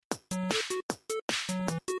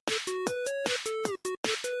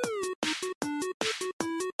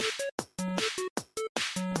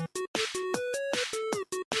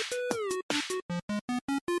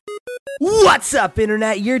What's up,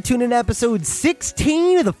 Internet? You're tuning in episode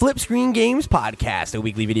 16 of the Flip Screen Games Podcast, a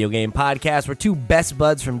weekly video game podcast where two best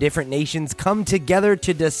buds from different nations come together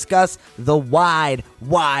to discuss the wide,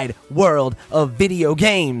 wide world of video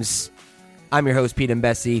games. I'm your host, Pete and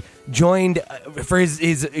Bessie, joined for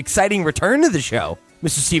his exciting return to the show,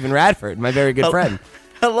 Mr. Stephen Radford, my very good friend.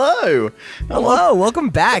 Hello. Welcome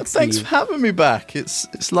back, Thanks Steve. for having me back.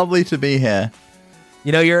 It's lovely to be here.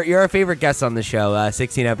 You know, you're our favorite guest on the show,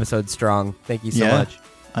 16 episodes strong. Thank you so much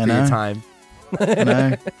for your time. I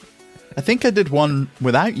know. I think I did one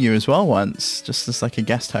without you as well once, just as like a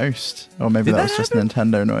guest host. Or maybe that was just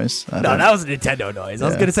Nintendo noise. No, that was a Nintendo noise. I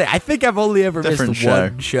was going to say, I think I've only ever missed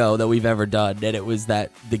one show that we've ever done, and it was the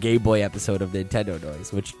Game Boy episode of Nintendo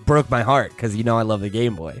noise, which broke my heart, because you know I love the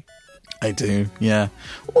Game Boy. I do, yeah.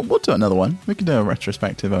 We'll do another one. We can do a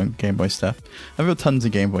retrospective on Game Boy stuff. I've got tons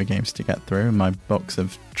of Game Boy games to get through in my box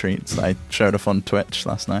of treats that I showed off on Twitch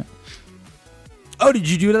last night. Oh, did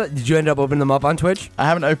you do that? Did you end up opening them up on Twitch? I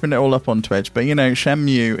haven't opened it all up on Twitch, but you know,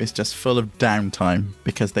 Shenmue is just full of downtime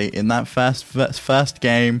because in that first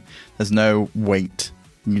game, there's no wait.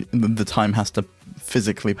 The time has to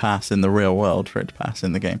physically pass in the real world for it to pass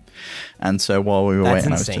in the game. And so while we were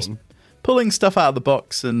waiting, I was just pulling stuff out of the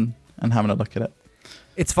box and having a look at it.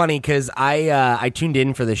 It's funny because I tuned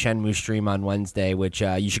in for the Shenmue stream on Wednesday, which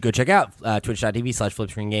you should go check out,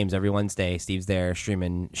 twitch.tv/flipscreengames. Every Wednesday, Steve's there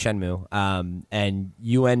streaming Shenmue. And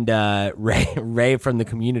you and Ray from the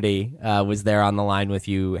community was there on the line with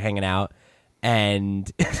you hanging out.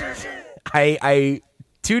 And I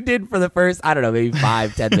tuned in for the first, I don't know, maybe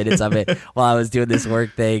 5-10 minutes of it while I was doing this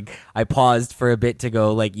work thing. I paused for a bit to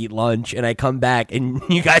go eat lunch, and I come back and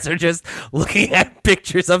you guys are just looking at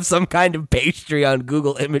pictures of some kind of pastry on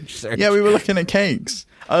Google image search. Yeah, we were looking at cakes.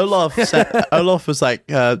 Olaf was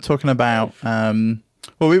talking about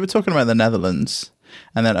we were talking about the Netherlands,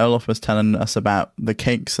 and then Olaf was telling us about the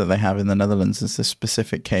cakes that they have in the Netherlands. There's this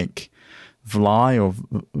specific cake, Vlaai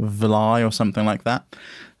or something like that.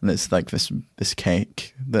 And it's like this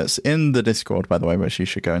cake that's in the Discord, by the way, which you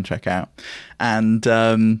should go and check out. And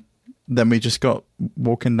then we just got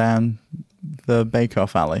walking down the Bake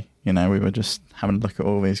Off alley. You know, we were just having a look at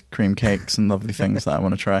all these cream cakes and lovely things that I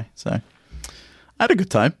want to try. So I had a good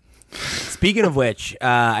time. Speaking of which,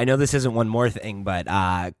 I know this isn't one more thing, but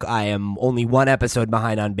I am only one episode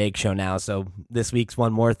behind on Bake Show now. So this week's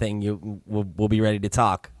one more thing, we'll be ready to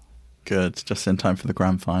talk. Good. Just in time for the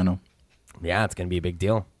grand final. Yeah, it's going to be a big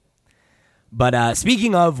deal. But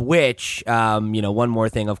speaking of which, one more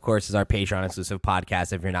thing, of course, is our Patreon exclusive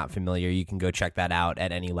podcast. If you're not familiar, you can go check that out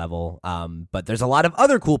at any level. But there's a lot of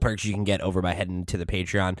other cool perks you can get over by heading to the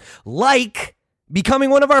Patreon, like becoming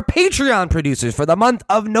one of our Patreon producers for the month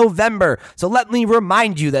of November. So let me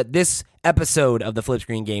remind you that this episode of the Flip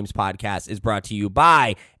Screen Games Podcast is brought to you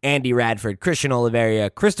by Andy Radford, Christian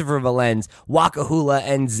Oliveria, Christopher Valenz, Wakahula,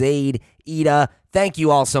 and Zaid Ida. Thank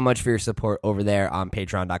you all so much for your support over there on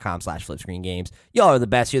patreon.com/flipscreengames. Y'all are the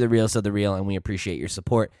best. You're the realest of the real, and we appreciate your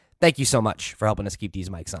support. Thank you so much for helping us keep these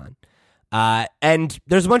mics on. And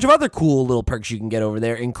there's a bunch of other cool little perks you can get over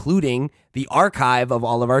there, including the archive of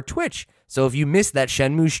all of our Twitch. So if you missed that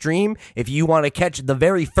Shenmue stream, if you want to catch the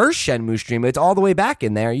very first Shenmue stream, it's all the way back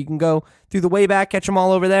in there. You can go through the way back, catch them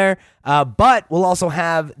all over there. But we'll also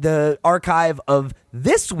have the archive of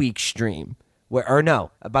this week's stream.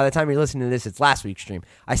 By the time you're listening to this, it's last week's stream.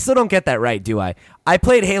 I still don't get that right, do I? I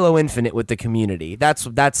played Halo Infinite with the community. That's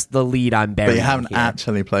the lead I'm bearing. But you haven't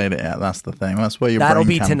actually played it yet. That's the thing. That's where your That'll brain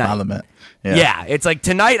be can tonight. fathom it. Yeah, it's like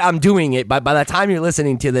tonight I'm doing it, but by the time you're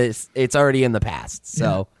listening to this, it's already in the past.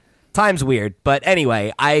 So time's weird. But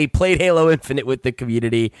anyway, I played Halo Infinite with the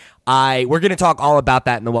community. We're going to talk all about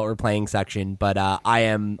that in the What We're Playing section, but I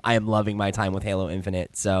am loving my time with Halo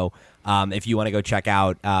Infinite. So if you want to go check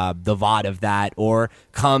out the VOD of that, or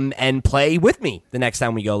come and play with me the next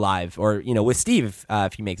time we go live, or with Steve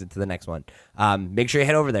if he makes it to the next one, make sure you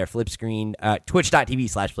head over there,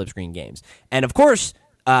 twitch.tv/flipscreengames. And of course,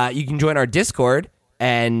 you can join our Discord,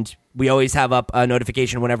 and we always have up a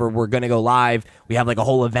notification whenever we're going to go live. We have a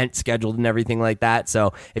whole event scheduled and everything like that.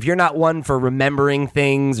 So if you're not one for remembering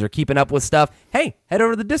things or keeping up with stuff, hey, head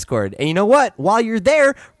over to the Discord. And you know what? While you're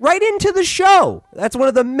there, write into the show. That's one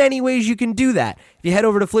of the many ways you can do that. If you head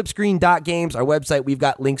over to flipscreen.games, our website, we've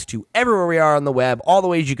got links to everywhere we are on the web, all the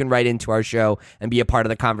ways you can write into our show and be a part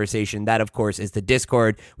of the conversation. That, of course, is the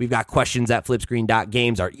Discord. We've got questions at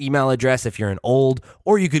flipscreen.games, our email address if you're an old,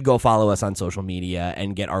 or you could go follow us on social media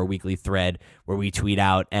and get our weekly thread where we tweet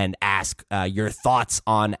out and ask your thoughts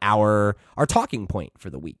on our talking point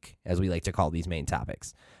for the week, as we like to call these main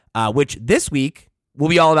topics, which this week will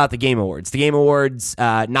be all about the Game Awards. The Game Awards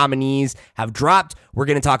nominees have dropped. We're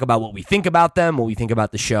going to talk about what we think about them, what we think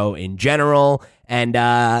about the show in general, and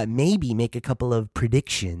maybe make a couple of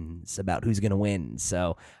predictions about who's going to win.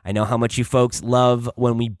 So I know how much you folks love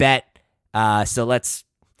when we bet. So let's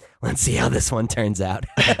see how this one turns out.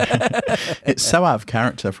 It's so out of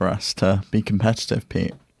character for us to be competitive,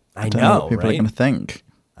 Pete. I don't know, what people right? are going to think.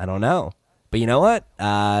 I don't know. But you know what?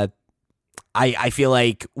 I feel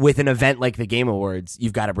like with an event like the Game Awards,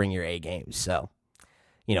 you've got to bring your A games. So,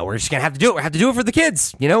 we're just going to have to do it. We have to do it for the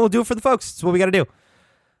kids. We'll do it for the folks. It's what we got to do.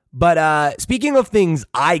 But speaking of things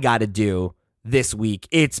I got to do this week,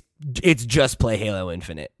 it's just play Halo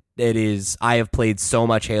Infinite. It is. I have played so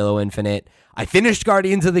much Halo Infinite. I finished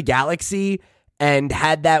Guardians of the Galaxy and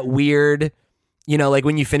had that weird, like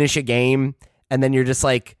when you finish a game and then you're just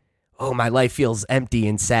like, oh, my life feels empty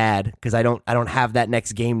and sad because I don't have that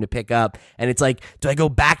next game to pick up. And it's like, do I go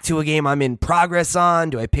back to a game I'm in progress on?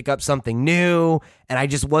 Do I pick up something new? And I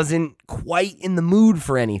just wasn't quite in the mood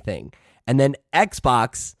for anything. And then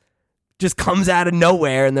Xbox just comes out of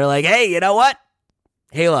nowhere and they're like, hey, you know what?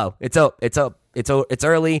 Halo, it's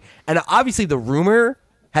early. And obviously the rumor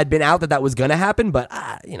had been out that was going to happen, but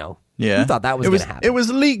who thought that was going to happen? It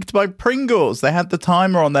was leaked by Pringles. They had the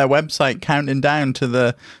timer on their website counting down to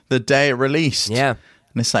the day it released. Yeah.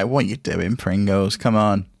 And it's like, what are you doing, Pringles? Come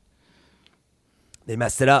on. They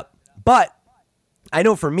messed it up. But I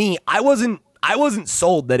know for me, I wasn't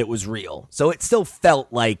sold that it was real. So it still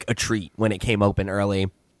felt like a treat when it came open early.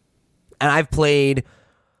 And I've played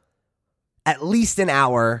at least an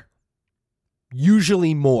hour,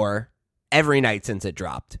 usually more, every night since it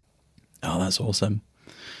dropped. Oh, that's awesome.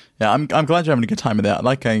 Yeah, I'm glad you're having a good time with it.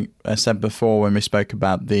 Like I said before when we spoke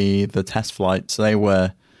about the test flights, they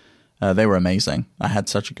were amazing. I had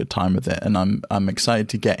such a good time with it, and I'm excited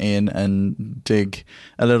to get in and dig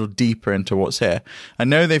a little deeper into what's here. I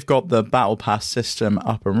know they've got the Battle Pass system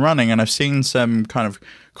up and running, and I've seen some kind of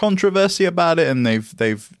controversy about it, and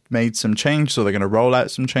they've made some changes, or they're going to roll out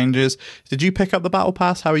some changes. Did you pick up the Battle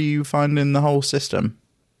Pass? How are you finding the whole system?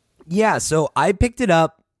 Yeah, so I picked it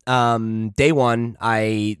up day one.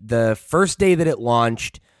 The first day that it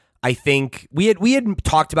launched, I think we had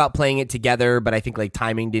talked about playing it together, but I think like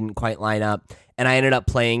timing didn't quite line up, and I ended up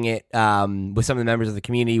playing it with some of the members of the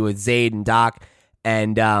community, with Zaid and Doc,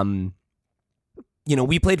 and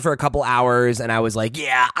we played for a couple hours, and I was like,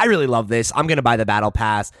 yeah, I really love this. I'm gonna buy the Battle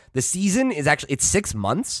Pass. The season is it's 6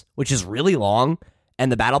 months, which is really long,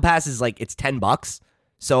 and the Battle Pass is like it's $10.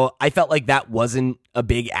 So I felt like that wasn't a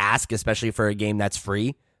big ask, especially for a game that's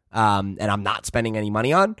free, and I'm not spending any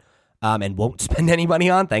money on, and won't spend any money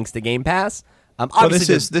on thanks to Game Pass.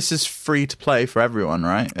 This is free to play for everyone,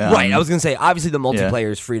 right? Right. I was gonna say obviously the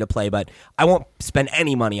multiplayer is free to play, but I won't spend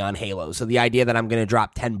any money on Halo. So the idea that I'm gonna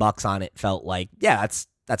drop $10 on it felt like, yeah,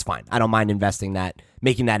 that's fine. I don't mind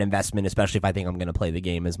making that investment, especially if I think I'm gonna play the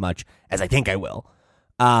game as much as I think I will.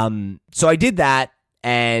 So I did that,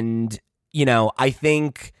 and I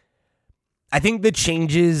think the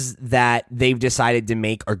changes that they've decided to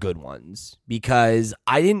make are good ones, because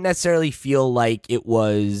I didn't necessarily feel like I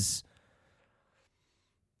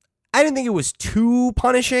didn't think it was too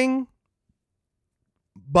punishing,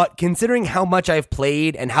 but considering how much I've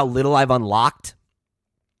played and how little I've unlocked,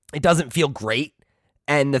 it doesn't feel great.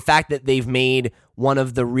 And the fact that they've made one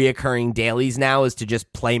of the reoccurring dailies now is to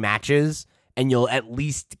just play matches, and you'll at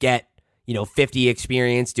least get 50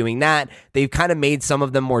 experience doing that. They've kind of made some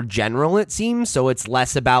of them more general, it seems, so it's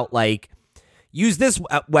less about like, use this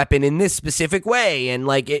weapon in this specific way, and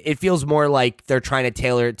like it feels more like they're trying to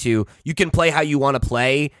tailor it to, you can play how you want to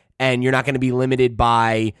play, and you're not going to be limited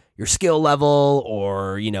by your skill level,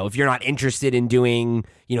 or if you're not interested in doing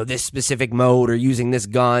this specific mode or using this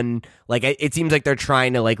gun. Like it seems like they're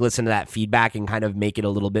trying to like listen to that feedback and kind of make it a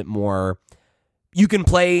little bit more, you can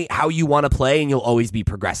play how you want to play, and you'll always be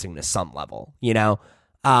progressing to some level,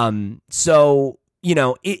 So,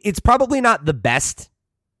 it's probably not the best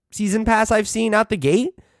season pass I've seen out the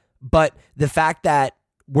gate, but the fact that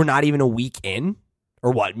we're not even a week in,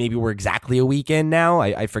 or what, maybe we're exactly a week in now.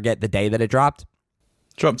 I forget the day that it dropped.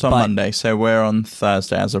 Dropped on Monday, so we're on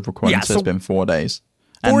Thursday as of recording, so it's been 4 days.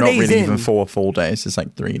 And not really even 4 full days, it's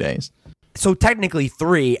like 3 days. So technically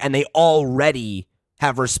 3, and they already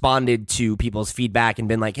have responded to people's feedback and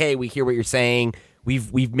been like, hey, we hear what you're saying.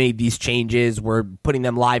 We've made these changes. We're putting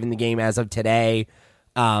them live in the game as of today.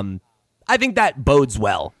 I think that bodes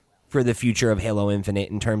well for the future of Halo Infinite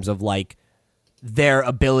in terms of like their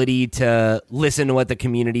ability to listen to what the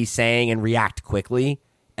community's saying and react quickly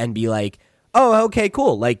and be like, oh, okay,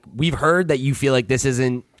 cool. Like, we've heard that you feel like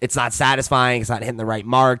it's not satisfying. It's not hitting the right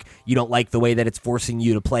mark. You don't like the way that it's forcing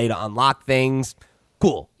you to play to unlock things.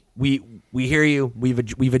 cool. We hear you.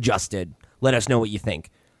 We've adjusted. Let us know what you think.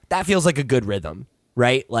 That feels like a good rhythm,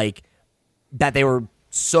 right? Like that they were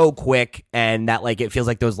so quick and that like it feels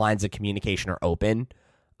like those lines of communication are open.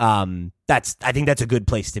 I think that's a good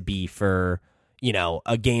place to be for, you know,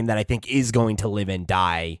 a game that I think is going to live and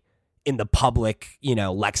die in the public, you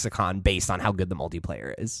know, lexicon based on how good the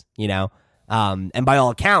multiplayer is, you know? And by all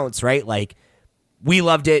accounts, right? Like we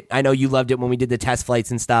loved it. I know you loved it when we did the test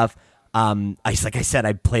flights and stuff. Like I said,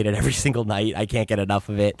 I played it every single night. I can't get enough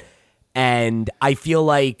of it. And I feel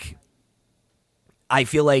like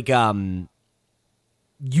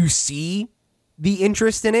you see the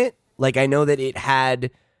interest in it. Like I know that it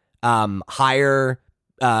had higher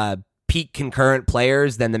peak concurrent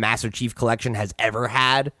players than the Master Chief Collection has ever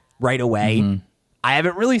had right away. Mm-hmm. I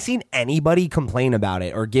haven't really seen anybody complain about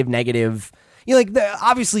it or give negative. You know, like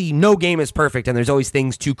obviously no game is perfect and there's always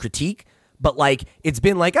things to critique. But, like, it's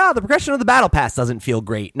been like, the progression of the battle pass doesn't feel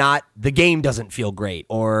great. Not the game doesn't feel great.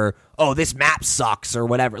 Or, this map sucks or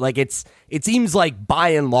whatever. Like, it seems like, by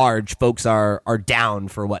and large, folks are down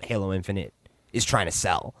for what Halo Infinite is trying to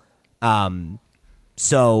sell.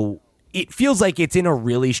 So, it feels like it's in a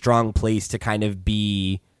really strong place to kind of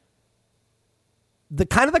be the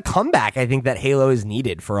comeback I think that Halo has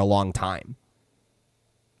needed for a long time.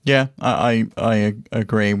 Yeah, I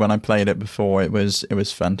agree. When I played it before, it was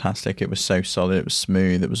fantastic. It was so solid. It was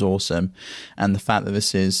smooth. It was awesome. And the fact that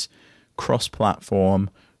this is cross-platform,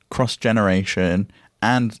 cross-generation,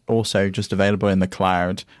 and also just available in the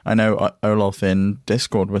cloud. I know Olaf in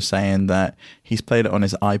Discord was saying that he's played it on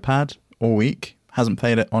his iPad all week, hasn't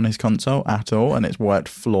played it on his console at all, and it's worked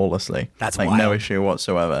flawlessly. That's like wild. No issue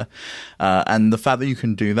whatsoever. And the fact that you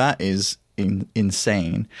can do that is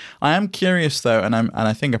insane. I am curious though, and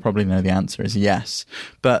I think I probably know the answer is yes.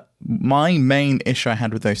 But my main issue I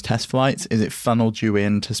had with those test flights is it funneled you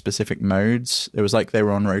into specific modes. It was like they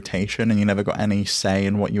were on rotation, and you never got any say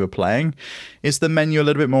in what you were playing. Is the menu a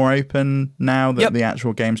little bit more open now that the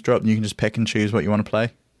actual game's dropped, and you can just pick and choose what you want to play?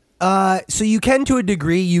 So you can, to a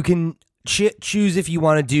degree. You can choose if you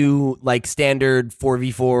want to do like standard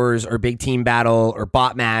 4v4s or big team battle or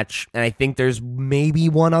bot match, and I think there's maybe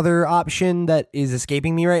one other option that is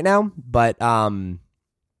escaping me right now, but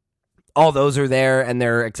all those are there and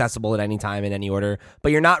they're accessible at any time in any order,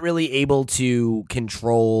 but you're not really able to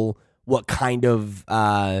control what kind of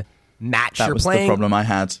match you're playing. That was the problem I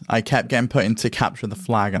had. I kept getting put into capture the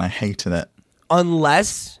flag and I hated it.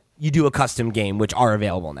 Unless you do a custom game, which are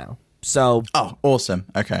available now. So awesome.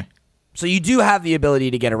 Okay. So you do have the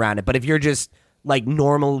ability to get around it, but if you're just like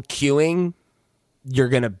normal queuing, you're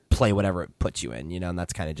going to play whatever it puts you in, you know, and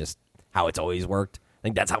that's kind of just how it's always worked. I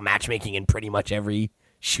think that's how matchmaking in pretty much every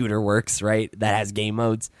shooter works, right? That has game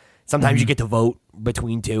modes. Sometimes you get to vote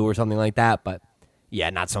between two or something like that, but yeah,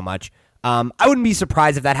 not so much. I wouldn't be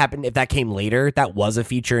surprised if that happened, if that came later. That was a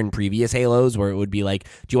feature in previous Halos where it would be like,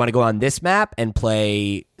 do you want to go on this map and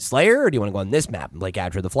play Slayer, or do you want to go on this map and play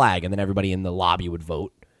Capture the Flag? And then everybody in the lobby would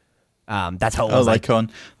vote. That's how it was. Like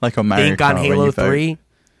on Mario Kart, on Halo 3.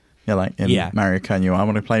 Yeah, like in Mario Kart, I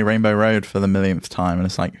want to play Rainbow Road for the millionth time, and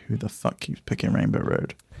it's like, who the fuck keeps picking Rainbow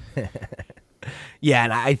Road? Yeah,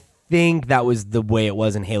 and I think that was the way it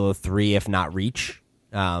was in Halo 3, if not Reach.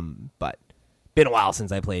 But been a while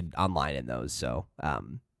since I played online in those, so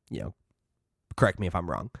correct me if I'm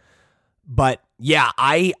wrong. But yeah,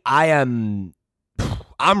 I'm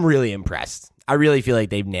really impressed. I really feel like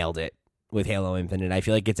they've nailed it with Halo Infinite. I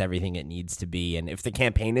feel like it's everything it needs to be, and if the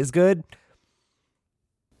campaign is good,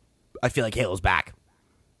 I feel like Halo's back,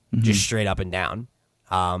 just straight up and down.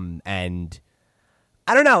 And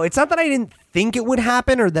I don't know. It's not that I didn't think it would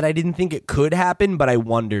happen or that I didn't think it could happen, but I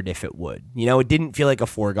wondered if it would. You know, it didn't feel like a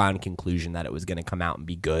foregone conclusion that it was going to come out and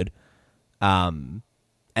be good. And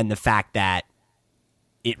the fact that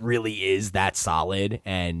it really is that solid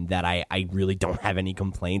and that I really don't have any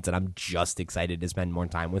complaints and I'm just excited to spend more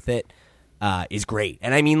time with it is great.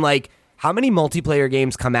 And I mean, like, how many multiplayer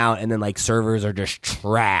games come out and then like servers are just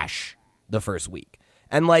trash the first week?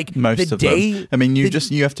 And like most of them. I mean, you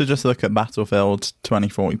have to just look at Battlefield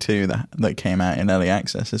 2042 that came out in early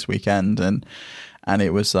access this weekend, and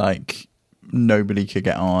it was like nobody could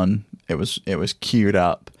get on. It was queued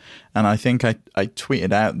up, and I think I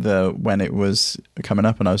tweeted out when it was coming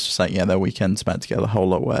up, and I was just like, yeah, their weekend's about to get a whole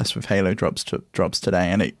lot worse with Halo drops today,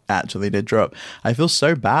 and it actually did drop. I feel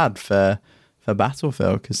so bad for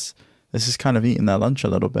Battlefield because this is kind of eating their lunch a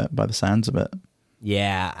little bit by the sounds of it.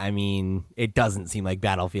 Yeah, I mean, it doesn't seem like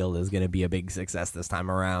Battlefield is going to be a big success this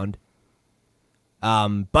time around.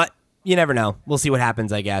 But you never know. We'll see what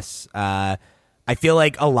happens, I guess. I feel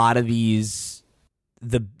like a lot of these,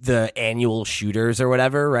 the annual shooters or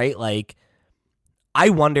whatever, right? Like, I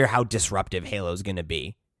wonder how disruptive Halo's going to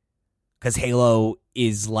be. Because Halo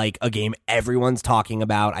is like a game everyone's talking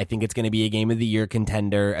about. I think it's going to be a Game of the Year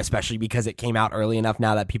contender, especially because it came out early enough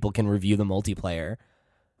now that people can review the multiplayer.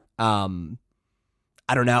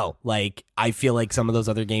 I don't know. Like, I feel like some of those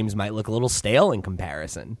other games might look a little stale in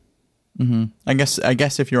comparison. Mm-hmm. I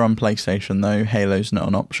guess if you're on PlayStation, though, Halo's not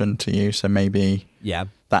an option to you, so maybe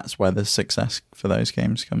that's where the success for those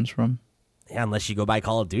games comes from. Yeah, unless you go buy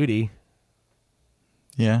Call of Duty.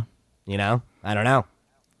 Yeah. You know? I don't know.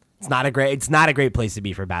 It's not a great place to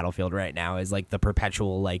be for Battlefield right now, is like the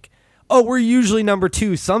perpetual like, oh, we're usually number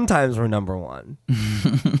 2, sometimes we're number 1.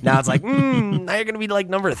 Now it's like, now you're gonna be like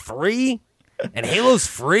number 3? And Halo's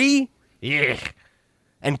free? Yeah.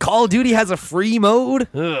 And Call of Duty has a free mode?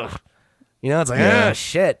 Ugh. You know, it's like, oh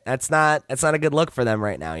shit. That's not a good look for them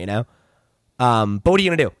right now, you know? But what are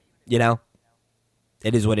you gonna do? You know?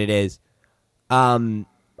 It is what it is.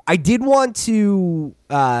 I did want to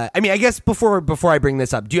I guess before I bring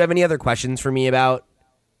this up, do you have any other questions for me about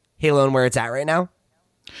Halo and where it's at right now?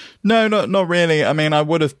 No, not really. I mean, I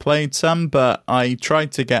would have played some, but I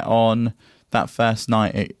tried to get on that first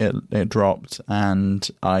night it dropped, and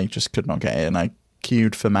I just could not get it. And I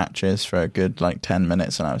queued for matches for a good like 10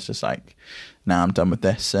 minutes, and I was just like, nah, I'm done with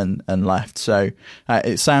this, and left. So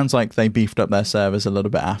it sounds like they beefed up their servers a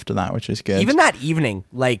little bit after that, which is good. Even that evening,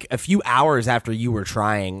 like a few hours after you were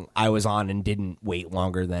trying, I was on and didn't wait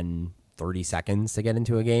longer than 30 seconds to get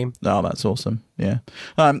into a game. Oh, that's awesome. Yeah.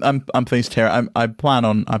 I'm pleased to hear it. I plan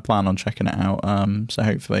on checking it out. So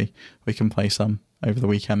hopefully we can play some over the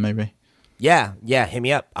weekend maybe. Yeah, hit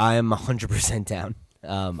me up. I'm 100% down.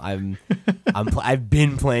 I've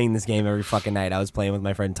been playing this game every fucking night. I was playing with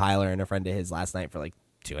my friend Tyler and a friend of his last night for like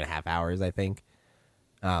 2.5 hours, I think.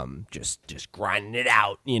 Just grinding it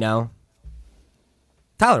out, you know.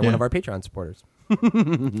 Tyler, one of our Patreon supporters.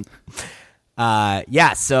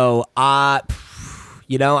 So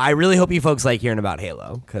you know, I really hope you folks like hearing about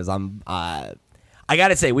Halo, because I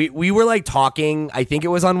gotta say, we were like talking, I think it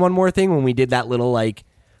was on One More Thing when we did that little like,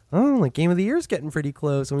 oh, like Game of the Year's getting pretty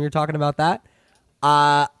close, when we were talking about that.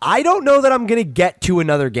 I don't know that I'm gonna get to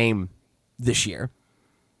another game this year.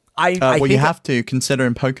 I think you have to,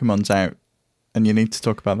 considering Pokemon's out, and you need to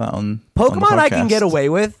talk about that on Pokemon. On the podcast. I can get away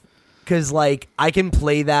with, because like I can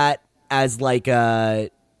play that as like I'm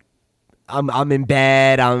in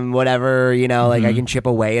bed, I'm whatever, you know, like I can chip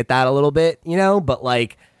away at that a little bit, you know, but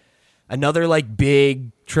like another like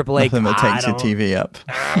big AAA, nothing that takes your TV up.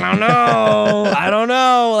 I don't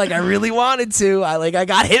know. Like I really wanted to. I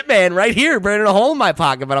got Hitman right here, burning a hole in my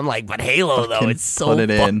pocket, but I'm like, but Halo though, it's so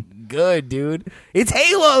good, dude. It's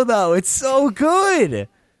Halo though, it's so good.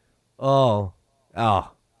 Oh.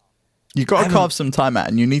 You got to carve some time out,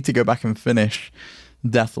 and you need to go back and finish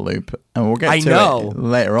Deathloop, and we'll get to it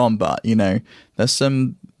later on. But you know, there's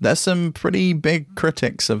some pretty big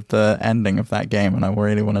critics of the ending of that game, and I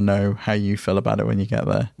really want to know how you feel about it when you get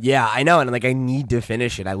there. Yeah, I know, and like I need to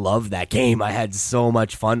finish it. I love that game. I had so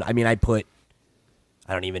much fun. I mean, I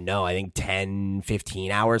don't even know, I think 10,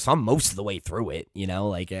 15 hours. So I'm most of the way through it. You know,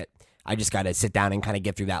 like I just got to sit down and kind of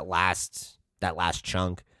get through that last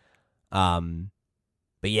chunk.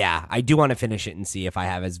 But yeah, I do want to finish it and see if I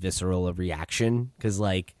have as visceral a reaction, because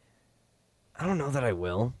like I don't know that I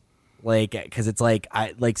will, like, because it's like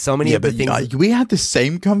I like so many of the things. We had the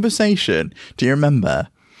same conversation. Do you remember?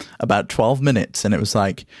 About 12 minutes, and it was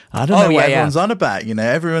like, I don't know what everyone's on about. You know,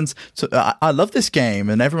 everyone's. I love this game,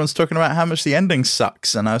 and everyone's talking about how much the ending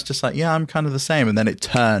sucks, and I was just like, yeah, I'm kind of the same. And then it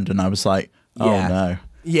turned, and I was like, oh no.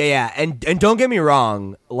 Yeah, and don't get me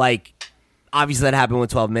wrong, like. Obviously, that happened with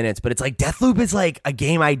 12 minutes, but it's like Deathloop is like a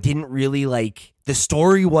game I didn't really like. The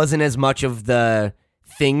story wasn't as much of the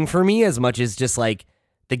thing for me as much as just like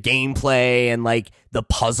the gameplay and like the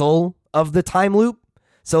puzzle of the time loop.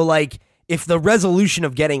 So like if the resolution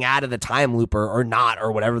of getting out of the time loop or not,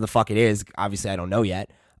 or whatever the fuck it is, obviously I don't know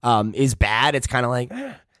yet, is bad, it's kind of like...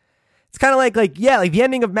 It's kind of like the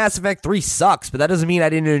ending of Mass Effect 3 sucks, but that doesn't mean I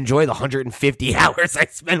didn't enjoy the 150 hours I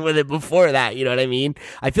spent with it before that, you know what I mean?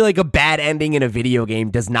 I feel like a bad ending in a video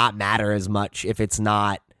game does not matter as much if it's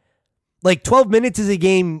not... Like, 12 minutes is a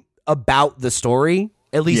game about the story,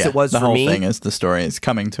 at least it was for me. The whole thing is the story. It's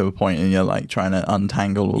coming to a point and you're, like, trying to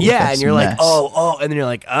untangle all of this and you're mess. like, oh, and then you're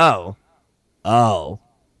like, oh. Ugh.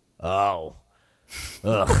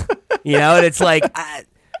 You know, and it's like...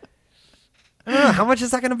 how much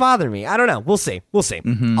is that going to bother me? I don't know. We'll see.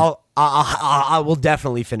 Mm-hmm. I will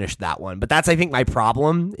definitely finish that one. But that's, I think, my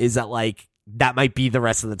problem is that like that might be the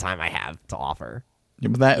rest of the time I have to offer. Yeah,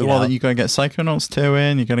 but you're going to get Psychonauts 2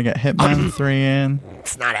 in. You're going to get Hitman 3 in.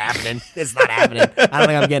 It's not happening. I don't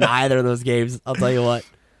think I'm getting either of those games. I'll tell you what.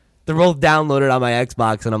 They're both downloaded on my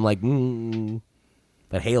Xbox, and I'm like,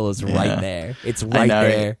 but Halo's right there. It's right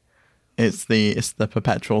there. It's the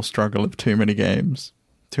perpetual struggle of too many games,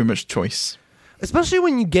 too much choice. Especially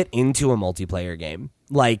when you get into a multiplayer game.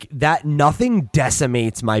 Like, that, nothing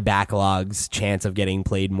decimates my backlog's chance of getting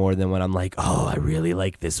played more than when I'm like, oh, I really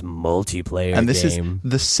like this multiplayer game. And this is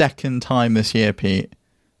the second time this year, Pete.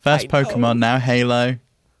 First Pokemon, now Halo.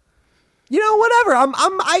 You know, whatever.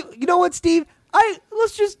 You know what, Steve?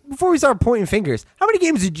 Let's just, before we start pointing fingers, how many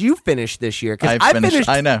games did you finish this year? Because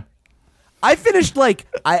I know. I finished, like,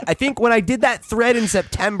 I think when I did that thread in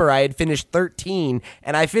September, I had finished 13,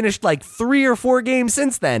 and I finished, like, 3 or 4 games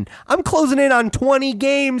since then. I'm closing in on 20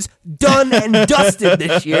 games done and dusted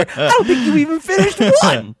this year. I don't think you even finished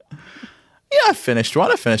one. Yeah, I finished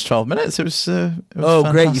one. I finished 12 minutes. It was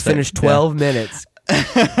fantastic. Great. You finished 12 minutes.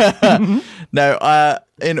 No,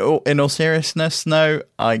 in all seriousness, no.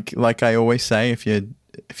 Like I always say, if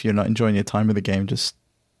you're not enjoying your time with the game, just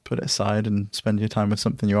put it aside and spend your time with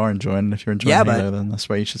something you are enjoying. And if you're enjoying Halo, then that's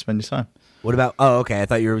where you should spend your time. What about? Oh, okay. I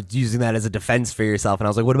thought you were using that as a defense for yourself, and I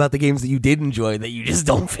was like, what about the games that you did enjoy that you just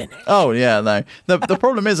don't finish? Oh yeah, no. The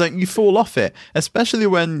problem is like you fall off it, especially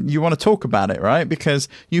when you want to talk about it, right? Because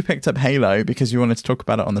you picked up Halo because you wanted to talk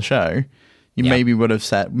about it on the show. You maybe would have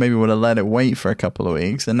let it wait for a couple of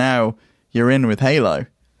weeks, and now you're in with Halo.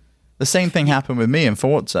 The same thing happened with me in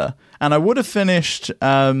Forza, and I would have finished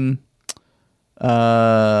Disco,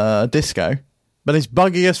 but it's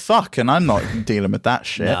buggy as fuck, and I'm not dealing with that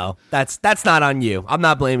shit. No, that's not on you. I'm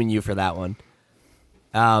not blaming you for that one.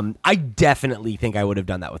 I definitely think I would have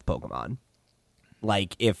done that with Pokemon.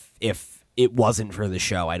 Like, if it wasn't for the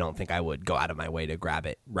show, I don't think I would go out of my way to grab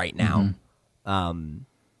it right now.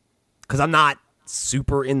 Because I'm not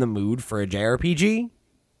super in the mood for a JRPG,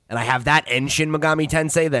 and I have that and Shin Megami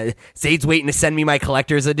Tensei that Zade's waiting to send me my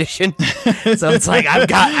collector's edition. So it's like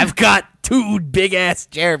I've got 2 big ass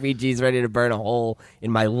JRPGs ready to burn a hole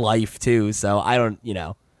in my life too. So I don't,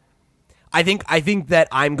 I think that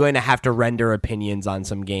I'm going to have to render opinions on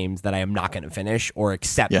some games that I am not going to finish, or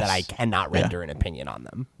accept that I cannot render an opinion on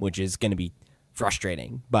them, which is going to be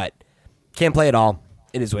frustrating. But can't play it all.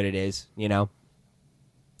 It is what it is,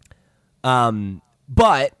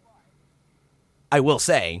 But I will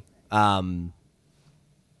say, I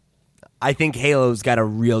think Halo's got a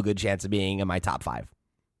real good chance of being in my top 5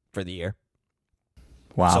 for the year.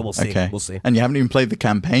 Wow. So we'll see. Okay. We'll see. And you haven't even played the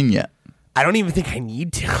campaign yet. I don't even think I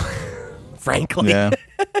need to, frankly. Yeah.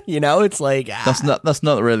 It's like that's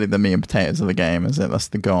not really the meat and potatoes of the game, is it? That's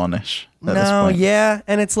the garnish. At this point. Yeah,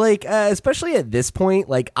 and it's like, especially at this point,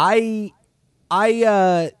 like I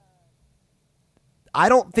don't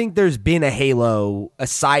think there's been a Halo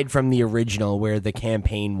aside from the original where the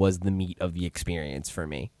campaign was the meat of the experience for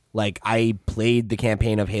me. Like, I played the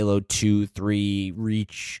campaign of Halo 2, 3,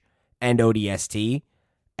 Reach, and ODST,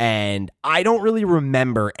 and I don't really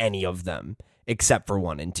remember any of them except for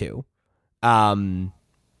 1 and 2.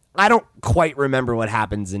 I don't quite remember what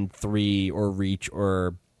happens in 3 or Reach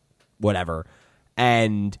or whatever.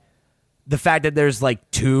 And the fact that there's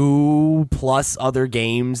like 2+ other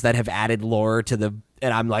games that have added lore to the,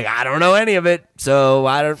 and I'm like, I don't know any of it. So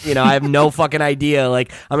I don't, I have no fucking idea.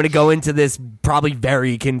 Like, I'm going to go into this probably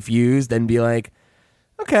very confused and be like,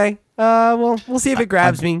 okay, well, we'll see if it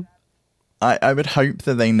grabs me. I would hope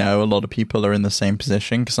that they know a lot of people are in the same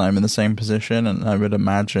position, because I'm in the same position, and I would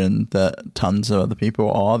imagine that tons of other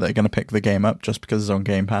people are. They're going to pick the game up just because it's on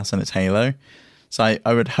Game Pass and it's Halo. So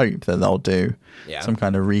I would hope that they'll do some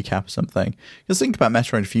kind of recap or something. Because think about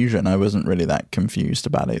Metroid Fusion, I wasn't really that confused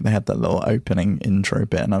about it. They had that little opening intro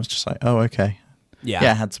bit, and I was just like, oh, okay. Yeah,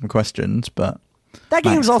 I had some questions, but that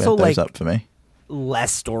game's also like up for me.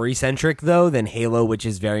 Less story-centric, though, than Halo, which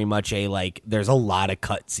is very much a, like, there's a lot of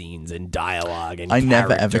cutscenes and dialogue and I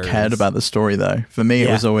never ever cared about the story, though. For me, it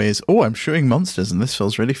was always, I'm shooting monsters, and this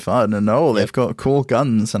feels really fun, and they've got cool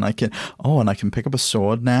guns, and I can pick up a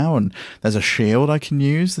sword now, and there's a shield I can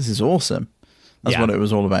use. This is awesome. That's what it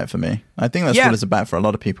was all about for me. I think that's what it's about for a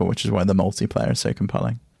lot of people, which is why the multiplayer is so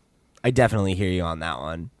compelling. I definitely hear you on that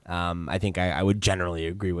one. I think I would generally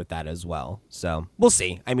agree with that as well. So we'll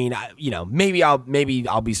see. I mean, maybe I'll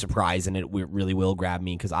be surprised and it really will grab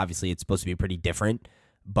me, because obviously it's supposed to be pretty different.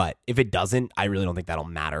 But if it doesn't, I really don't think that'll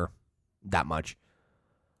matter that much.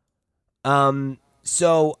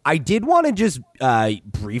 So I did want to just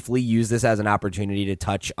briefly use this as an opportunity to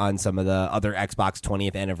touch on some of the other Xbox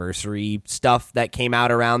 20th anniversary stuff that came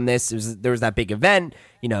out around this. There was that big event.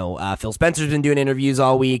 Phil Spencer's been doing interviews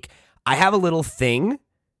all week. I have a little thing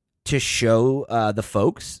to show the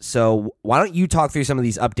folks. So why don't you talk through some of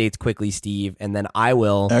these updates quickly, Steve, and then I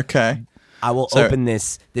will I will So- open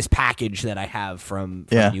this package that I have from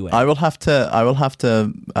Yeah, Newegg. I will have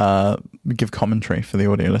to give commentary for the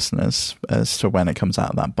audio listeners as to when it comes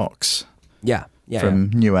out of that box yeah.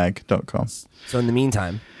 from newegg.com. So in the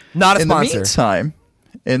meantime, not a In sponsor.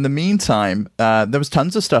 the meantime, there was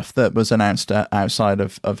tons of stuff that was announced outside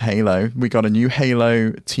of Halo. We got a new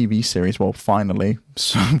Halo TV series. Well, finally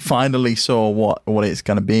saw what it's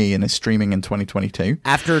going to be, and it's streaming in 2022.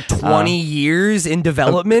 After 20 years in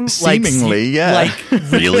development, seemingly, yeah. Like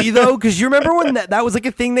really though, because you remember when that was like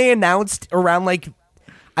a thing they announced around like.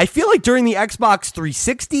 I feel like during the Xbox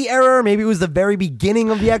 360 era, maybe it was the very beginning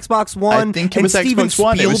of the Xbox One. I think it and was Steven Xbox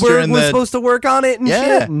One. It was Spielberg during was the- supposed to work on it and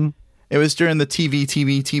Yeah. shit. And It was during the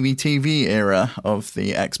TV era of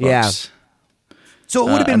the Xbox. Yeah. so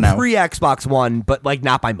it would have been and now- pre-Xbox One, but like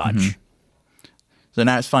not by much. So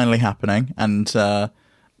now it's finally happening, and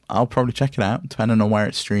I'll probably check it out, depending on where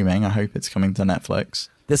it's streaming. I hope it's coming to Netflix.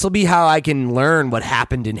 This will be how I can learn what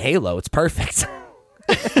happened in Halo. It's perfect.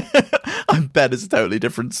 I bet it's a totally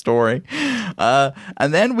different story.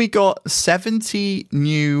 And then we got 70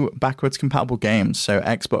 new backwards compatible games. So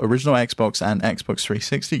original Xbox and Xbox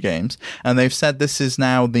 360 games. And they've said this is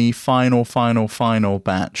now the final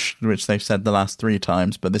batch, which they've said the last 3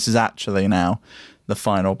 times. But this is actually now the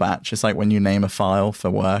final batch. It's like when you name a file for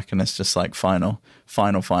work and it's just like final.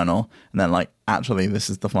 And then like, actually, this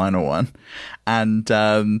is the final one. And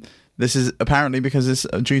this is apparently because it's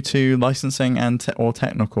due to licensing and or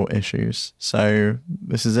technical issues. So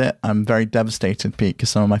this is it. I'm very devastated, Pete, because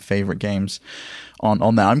some of my favorite games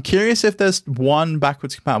on there. I'm curious if there's one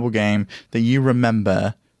backwards compatible game that you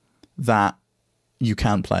remember that you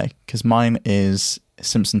can play, because mine is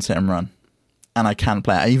Simpsons Hit and Run. And I can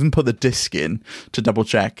play it. I even put the disc in to double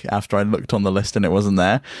check after I looked on the list and it wasn't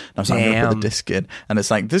there. And I was like, I'm going to put the disc in. And it's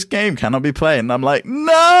like, this game cannot be played. And I'm like,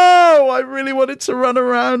 no, I really wanted to run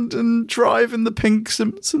around and drive in the pink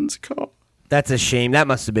Simpsons car. That's a shame. That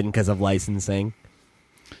must have been because of licensing.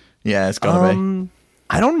 Yeah, it's got to be.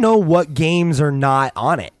 I don't know what games are not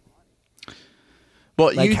on it.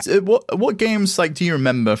 Well, like- what games like do you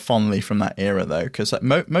remember fondly from that era, though? Because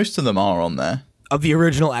like, most of them are on there. Of the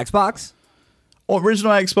original Xbox? Or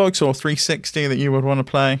original Xbox or 360 that you would want to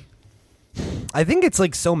play? I think it's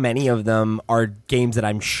like so many of them are games that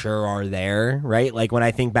I'm sure are there, right? Like when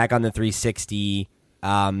I think back on the 360,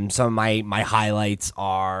 some of my highlights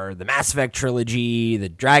are the Mass Effect trilogy, the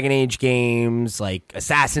Dragon Age games, like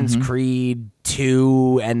Assassin's Creed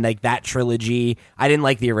 2 and like that trilogy. I didn't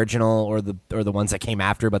like the original or the ones that came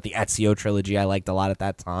after, but the Ezio trilogy I liked a lot at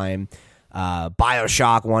that time.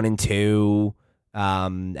 BioShock 1 and 2.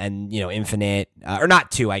 And Infinite, or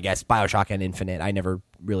not 2, I guess, BioShock and Infinite. I never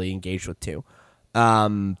really engaged with 2. But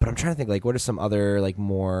I'm trying to think, like, what are some other, like,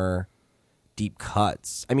 more deep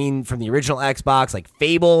cuts? I mean, from the original Xbox, like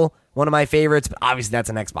Fable, one of my favorites, but obviously that's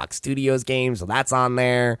an Xbox Studios game, so that's on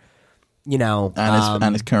there,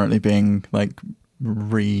 And it's currently being, like,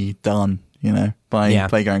 redone, by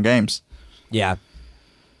Playground Games. Yeah.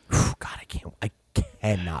 Whew, God, I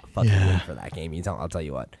cannot fucking wait for that game. I'll tell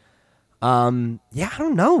you what. I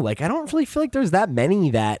don't know. Like, I don't really feel like there's that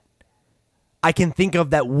many that I can think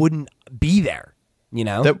of that wouldn't be there,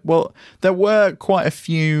 There were quite a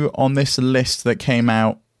few on this list that came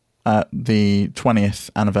out at the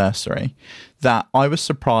 20th anniversary that I was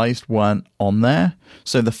surprised weren't on there.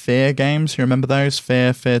 So the Fear games, you remember those?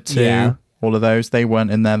 Fear 2, Yeah. all of those, they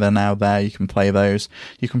weren't in there. They're now there. You can play those.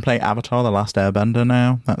 You can play Avatar: The Last Airbender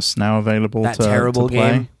now. That's now available That to terrible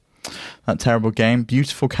play. game. That terrible game.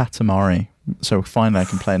 Beautiful Katamari. So finally I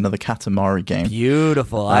can play another Katamari game.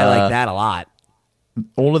 Beautiful. I like that a lot.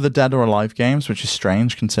 All of the Dead or Alive games, which is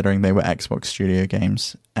strange considering they were Xbox Studio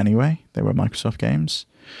games anyway. They were Microsoft games.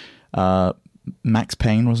 Max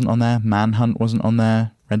Payne wasn't on there. Manhunt wasn't on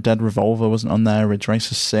there. Red Dead Revolver wasn't on there. Ridge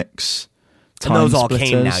Racer 6. And those all Splitters.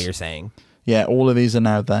 came now, you're saying. Yeah, all of these are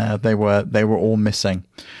now there. They were all missing.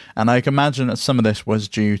 And I can imagine that some of this was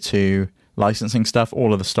due to licensing stuff.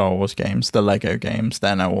 All of the Star Wars games, the Lego games,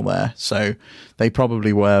 they're now all there. So they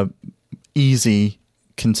probably were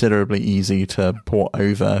considerably easy to port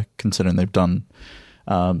over, considering they've done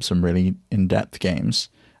some really in-depth games.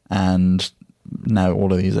 And now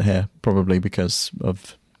all of these are here, probably because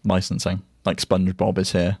of licensing. Like SpongeBob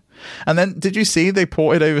is here. And then, did you see they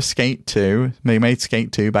ported over Skate 2? They made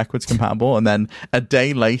Skate 2 backwards compatible, and then a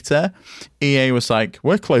day later, EA was like,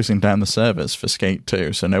 we're closing down the servers for Skate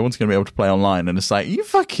 2, so no one's going to be able to play online. And it's like, you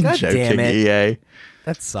fucking God joking, damn it. EA.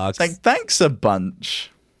 That sucks. It's like, thanks a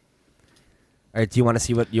bunch. All right, do you want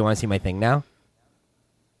to see my thing now?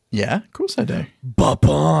 Yeah, of course I do.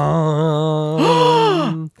 Ba-bum.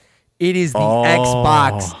 It is the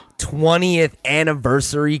Xbox 20th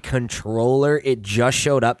anniversary controller. It just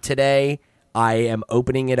showed up today. I am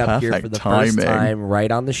opening it up here for the first time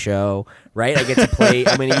right on the show. Right? I get to play.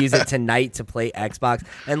 I'm going to use it tonight to play Xbox.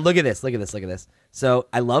 And look at this. Look at this. Look at this. So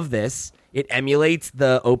I love this. It emulates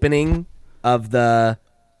the opening of the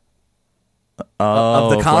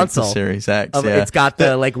console, like the Series X. Yeah. It's got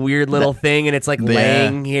the like weird little thing, and it's like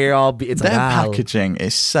laying here. It's their like, wow. packaging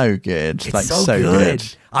is so good. It's like so good.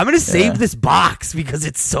 I'm gonna save this box because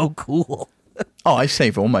it's so cool. Oh, I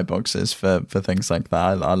save all my boxes for things like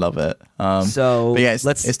that. I love it. So but yeah,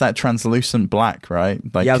 it's that translucent black, right?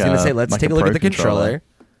 Like, yeah, I was gonna say, let's like take a look at the controller.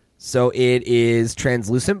 So it is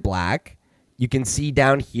translucent black. You can see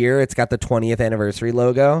down here, it's got the 20th anniversary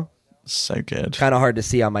logo. So good. Kind of hard to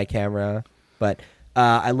see on my camera, but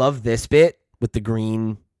I love this bit with the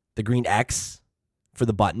green X for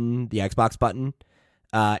the button, the Xbox button.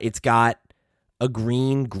 It's got a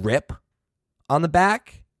green grip on the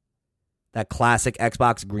back, that classic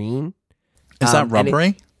Xbox green. Is that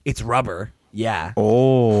rubbery? It's rubber. Yeah.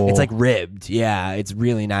 Oh. It's like ribbed. Yeah, it's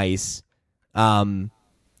really nice.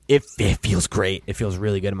 It feels great. It feels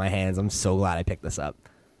really good in my hands. I'm so glad I picked this up.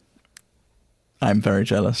 I'm very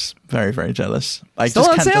jealous. Very, very jealous. I Still just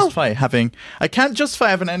on can't sale? justify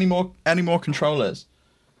having any more controllers.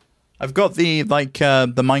 I've got the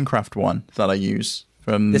Minecraft one that I use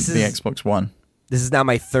from the Xbox One. This is now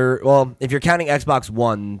my third. Well, if you're counting Xbox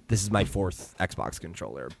One, this is my fourth Xbox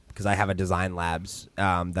controller because I have a Design Labs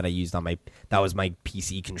that I used on that was my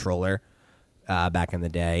PC controller back in the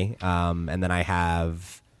day, and then I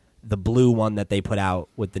have the blue one that they put out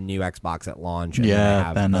with the new Xbox at launch.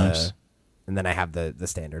 And nice. And then I have the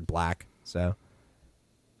standard black. So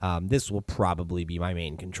this will probably be my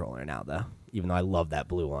main controller now, though. Even though I love that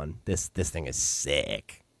blue one, this thing is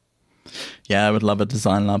sick. Yeah, I would love a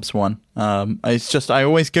Design Labs one. It's just I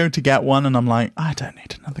always go to get one, and I'm like, I don't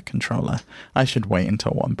need another controller. I should wait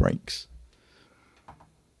until one breaks.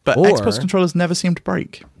 But Xbox controllers never seem to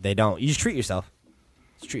break. They don't. You just treat yourself.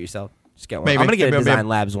 Just get one. I'm gonna get a Design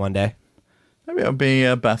Labs one day. Maybe it'll be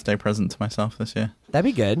a birthday present to myself this year. That'd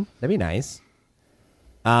be good. That'd be nice.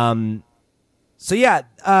 So yeah,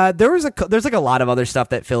 there's like a lot of other stuff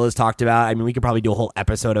that Phil has talked about. I mean, we could probably do a whole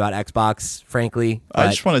episode about Xbox, frankly. I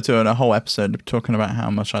just wanted to do a whole episode talking about how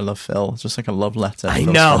much I love Phil. Just like a love letter to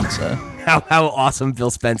Phil Spencer. how awesome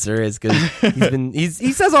Phil Spencer is, because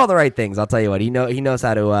he says all the right things. I'll tell you what, he knows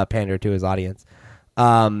how to pander to his audience.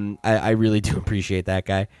 I really do appreciate that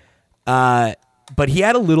guy. But he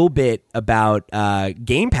had a little bit about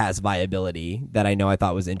Game Pass viability that I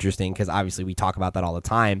thought was interesting, because obviously we talk about that all the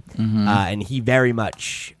time. Mm-hmm. And he very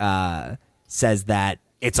much says that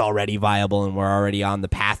it's already viable and we're already on the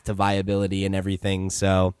path to viability and everything.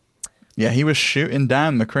 So yeah, he was shooting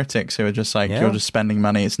down the critics who were just like, you're just spending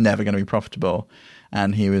money, it's never going to be profitable.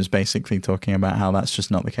 And he was basically talking about how that's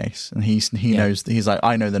just not the case. And he knows, he's like,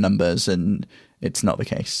 I know the numbers and it's not the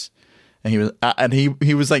case. And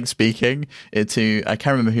he was like speaking to, I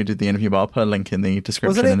can't remember who did the interview, but I'll put a link in the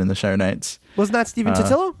description and in the show notes. Wasn't that Steven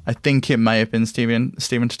Totillo? I think it may have been Steven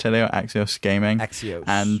Totillo at Axios Gaming. Axios.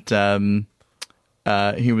 And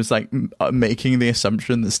he was like making the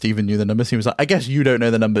assumption that Steven knew the numbers. He was like, I guess you don't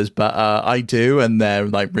know the numbers, but I do, and they're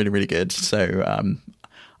like really, really good. So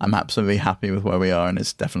I'm absolutely happy with where we are, and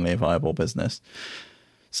it's definitely a viable business.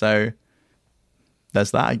 So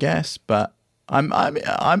there's that, I guess, but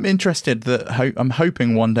I'm interested that I'm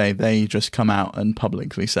hoping one day they just come out and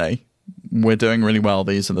publicly say, we're doing really well,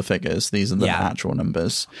 these are the figures, these are the actual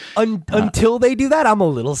numbers. Until they do that, I'm a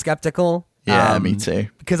little skeptical. Yeah, me too.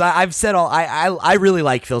 Because I've said I really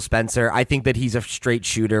like Phil Spencer. I think that he's a straight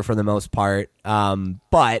shooter for the most part.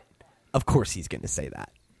 But of course he's going to say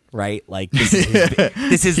that, right? Like this is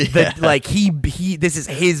this is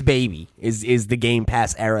his baby. Is the Game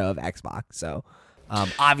Pass era of Xbox. So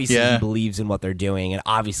obviously he believes in what they're doing, and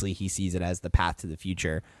obviously he sees it as the path to the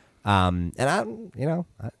future. And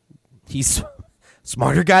he's a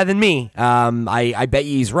smarter guy than me. I bet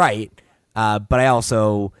you he's right. But I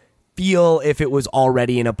also feel if it was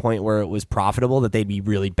already in a point where it was profitable, that they'd be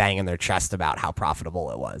really banging their chest about how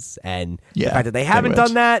profitable it was. And the fact that they haven't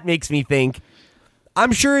done that makes me think,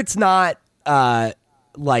 I'm sure it's not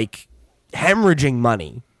like hemorrhaging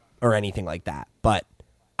money or anything like that, but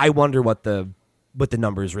I wonder what the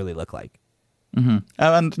numbers really look like. Mm-hmm.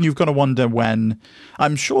 And you've got to wonder when,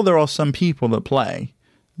 I'm sure there are some people that play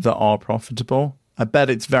that are profitable. I bet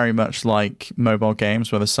it's very much like mobile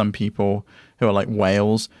games where there's some people who are like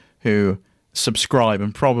whales who subscribe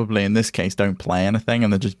and probably in this case don't play anything,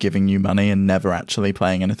 and they're just giving you money and never actually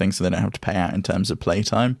playing anything, so they don't have to pay out in terms of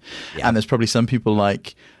playtime. Yeah. And there's probably some people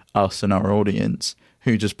like us and our audience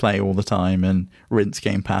who just play all the time and rinse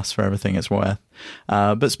Game Pass for everything it's worth.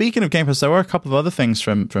 But speaking of Game Pass, there were a couple of other things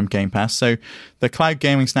from Game Pass. So the cloud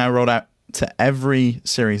gaming's now rolled out to every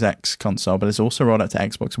Series X console, but it's also rolled out to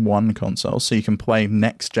Xbox One console, so you can play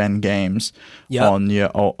next gen games on your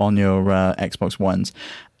Xbox Ones.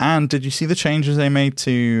 And did you see the changes they made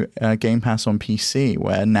to Game Pass on PC,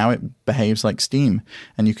 where now it behaves like Steam,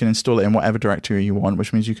 and you can install it in whatever directory you want,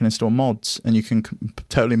 which means you can install mods, and you can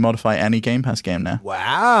totally modify any Game Pass game now.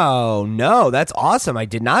 Wow, no, that's awesome. I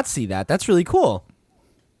did not see that. That's really cool.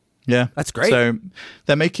 Yeah, that's great. So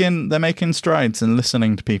they're making strides and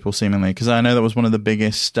listening to people, seemingly, because I know that was one of the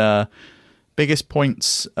biggest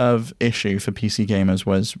points of issue for PC gamers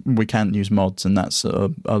was we can't use mods, and that's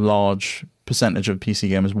a large percentage of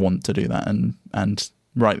PC gamers want to do that, and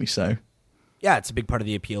rightly so. Yeah, it's a big part of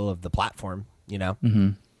the appeal of the platform, you know?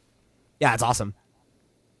 Mm-hmm. Yeah, it's awesome.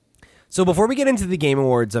 So before we get into the Game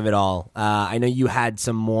Awards of it all, I know you had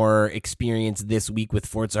some more experience this week with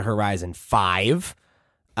Forza Horizon 5.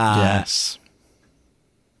 Yes.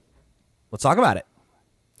 Let's talk about it.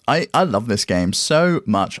 I love this game so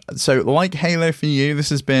much. So like Halo for you, this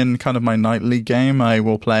has been kind of my nightly game. I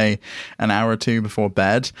will play an hour or two before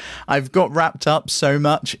bed. I've got wrapped up so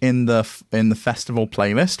much in the festival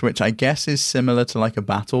playlist, which I guess is similar to like a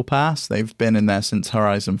battle pass. They've been in there since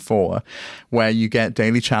Horizon 4, where you get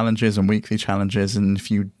daily challenges and weekly challenges, and if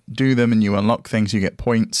you do them and you unlock things, you get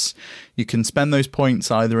points. You can spend those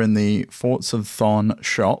points either in the Forza-thon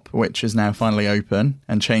shop, which is now finally open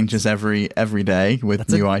and changes every day with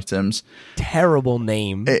new items. Terrible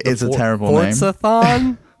name. It is a terrible name.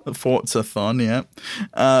 Forza-thon? Forza-thon, yeah.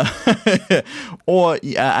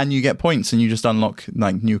 And you get points, and you just unlock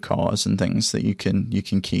like new cars and things that you can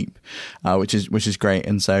keep, which is great.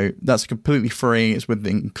 And so that's completely free. It's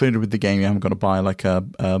included with the game. You haven't got to buy like a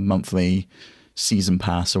monthly season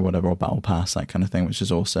pass or whatever, or battle pass, that kind of thing, which is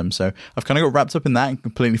awesome. So I've kind of got wrapped up in that and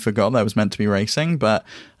completely forgot that I was meant to be racing. But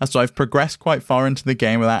so I've progressed quite far into the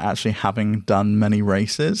game without actually having done many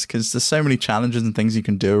races, because there's so many challenges and things you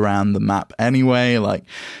can do around the map anyway, like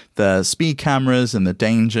the speed cameras and the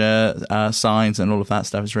danger signs and all of that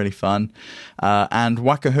stuff is really fun. And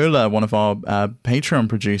Wakahula, one of our Patreon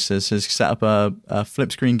producers, has set up a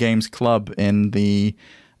Flip Screen Games club in the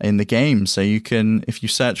game, so you can, if you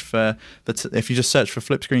search for if you just search for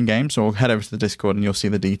Flip Screen Games, or head over to the Discord and you'll see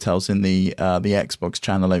the details in the Xbox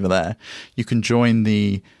channel over there. You can join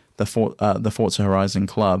the Forza Horizon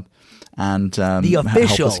Club and the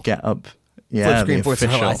official help us get up, Flip Screen Forza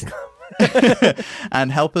Horizon,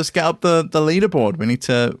 and help us get up the leaderboard. We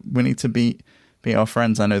need to beat our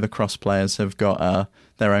friends. I know the cross players have got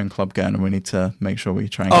their own club going, and we need to make sure we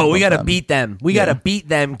try and we gotta beat them. We gotta beat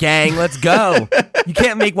them, gang. Let's go. You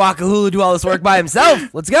can't make Wakahula do all this work by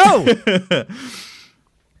himself. Let's go.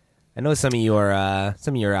 I know some of you are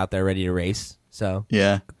out there ready to race, so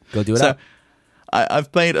yeah, go do it up.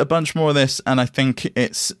 I've played a bunch more of this, and I think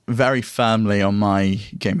it's very firmly on my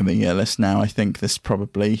Game of the Year list now. I think this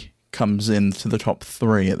probably comes into the top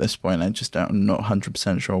 3 at this point. I'm not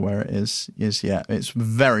 100% sure where it is yet. It's a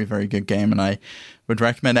very, very good game, and I would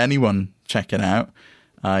recommend anyone check it out.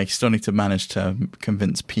 I still need to manage to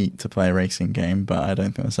convince Pete to play a racing game, but I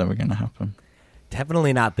don't think that's ever going to happen.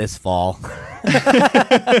 Definitely not this fall.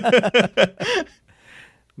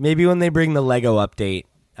 Maybe when they bring the Lego update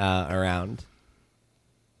around.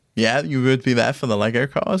 Yeah, you would be there for the Lego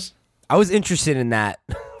cars? I was interested in that,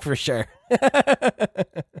 for sure.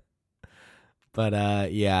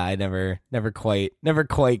 But yeah, I never quite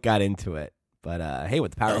got into it. But hey,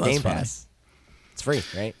 with the power of Game Pass, it's free,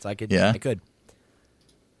 right? So I could.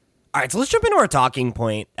 All right, so let's jump into our talking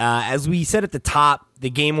point. As we said at the top, the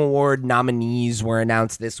Game Award nominees were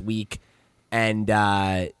announced this week, and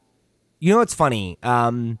you know what's funny?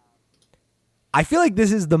 I feel like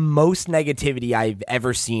this is the most negativity I've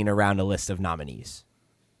ever seen around a list of nominees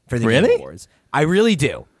for the Game Awards. I really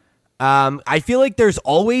do. I feel like there's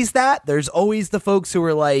always that. There's always the folks who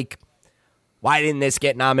are like, why didn't this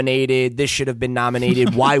get nominated? This should have been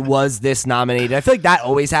nominated. Why was this nominated? I feel like that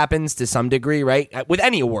always happens to some degree, right? With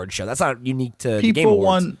any award show. That's not unique to the Game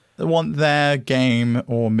Awards. People want their game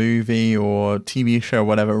or movie or TV show or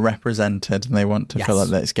whatever represented, and they want to feel like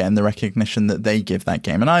it's getting the recognition that they give that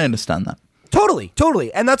game. And I understand that.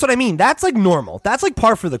 Totally. And that's what I mean. That's like normal. That's like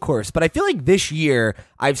par for the course. But I feel like this year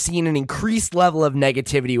I've seen an increased level of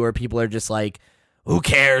negativity where people are just like, who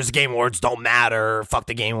cares? Game Awards don't matter. Fuck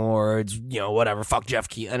the Game Awards. Whatever. Fuck Jeff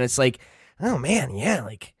Keighley. And it's like, oh man, yeah.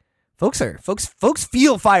 Like folks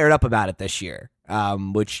feel fired up about it this year.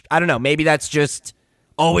 Which I don't know. Maybe that's just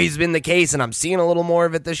always been the case, and I'm seeing a little more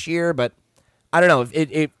of it this year. But I don't know.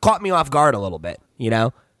 It caught me off guard a little bit.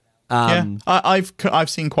 I've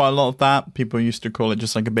seen quite a lot of that. People used to call it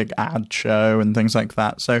just like a big ad show and things like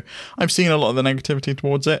that. So I've seen a lot of the negativity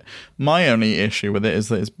towards it. My only issue with it is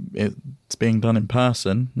that it's being done in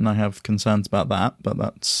person, and I have concerns about that. But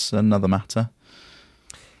that's another matter.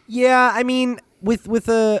 Yeah, I mean, with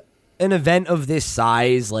an event of this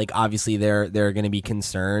size, like obviously there are going to be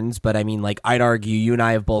concerns, but I mean, like I'd argue you and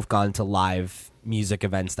I have both gone to live music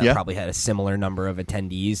events that probably had a similar number of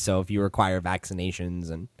attendees. So if you require vaccinations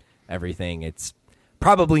and everything, it's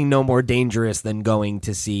probably no more dangerous than going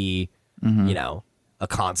to see, you know, a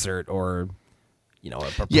concert or, you know, a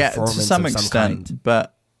performance to some of extent. kind.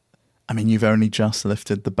 But I mean, you've only just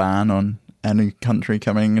lifted the ban on any country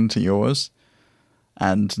coming into yours.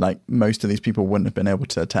 And like most of these people wouldn't have been able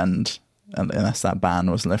to attend unless that ban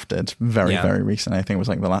was lifted very recently. I think it was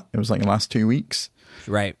like the last 2 weeks.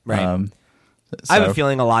 Right. I have a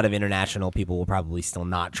feeling a lot of international people will probably still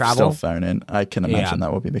not travel. Still phone in. I can imagine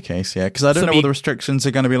that will be the case. Yeah, because I don't know what the restrictions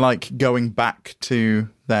are going to be like going back to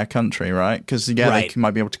their country, right? Because they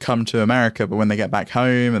might be able to come to America, but when they get back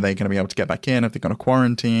home, are they going to be able to get back in if they're going to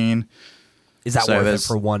quarantine? Is that worth it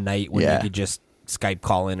for one night when you could just Skype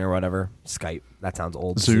call in or whatever? Skype. That sounds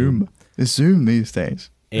old. Zoom. It's Zoom these days.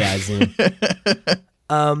 Yeah, Zoom.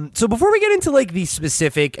 So before we get into like the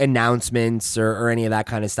specific announcements or any of that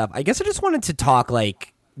kind of stuff, I guess I just wanted to talk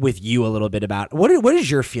like with you a little bit about what is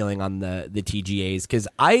your feeling on the TGAs? Because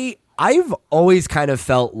I've always kind of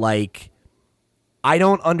felt like I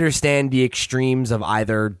don't understand the extremes of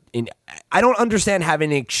either. I don't understand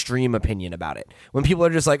having an extreme opinion about it. When people are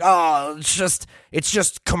just like, oh, it's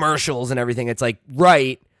just commercials and everything. It's like,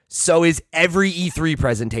 right. So is every E3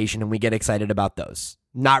 presentation, and we get excited about those.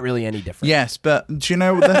 Not really any different. Yes, but do you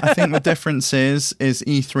know what I think the difference is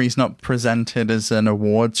E3 is not presented as an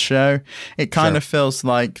awards show. It kind of feels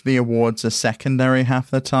like the awards are secondary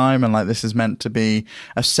half the time, and like this is meant to be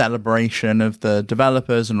a celebration of the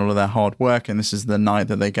developers and all of their hard work, and this is the night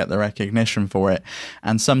that they get the recognition for it.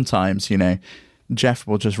 And sometimes, you know, Jeff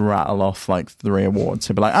will just rattle off like 3 awards.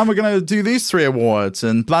 He'll be like, and we're going to do these 3 awards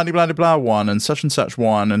and blah, blah, blah, blah won and such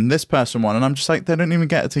one and this person won. And I'm just like, they don't even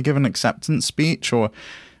get to give an acceptance speech, or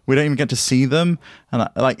we don't even get to see them. And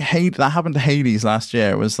that happened to Hades last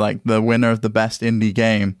year. It was like the winner of the best indie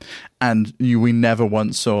game. And we never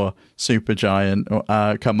once saw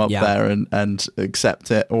Supergiant come up there and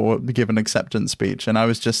accept it or give an acceptance speech. And I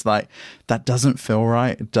was just like, that doesn't feel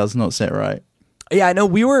right. It does not sit right. Yeah, I know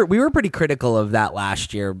we were pretty critical of that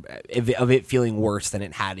last year, of it feeling worse than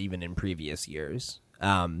it had even in previous years.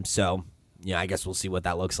 So, yeah, I guess we'll see what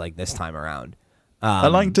that looks like this time around. I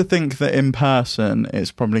like to think that in person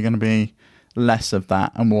it's probably going to be less of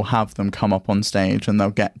that, and we'll have them come up on stage and they'll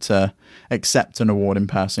get to accept an award in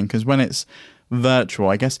person. Because when it's virtual,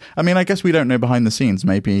 I guess we don't know behind the scenes.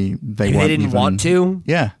 Maybe they didn't want to.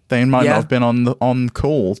 Yeah, they might not have been on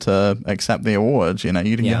call to accept the awards. You know,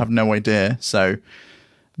 you have no idea. So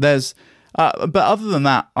there's, but other than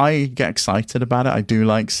that, I get excited about it. I do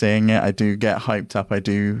like seeing it. I do get hyped up. I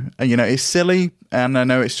do. You know, it's silly, and I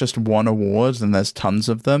know it's just one award, and there's tons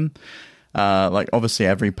of them. Like obviously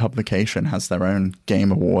every publication has their own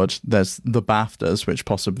game award. There's the BAFTAs, which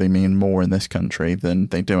possibly mean more in this country than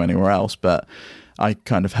they do anywhere else, but I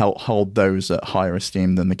kind of hold those at higher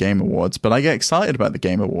esteem than the Game Awards. But I get excited about the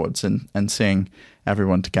Game Awards and seeing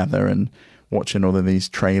everyone together and watching all of these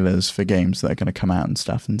trailers for games that are going to come out and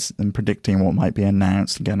stuff, and predicting what might be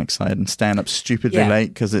announced and getting excited and staying up stupidly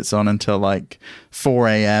late because it's on until like 4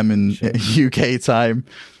 a.m. in UK time.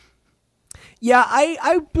 Yeah,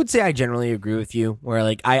 I would say I generally agree with you, where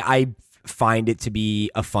like I find it to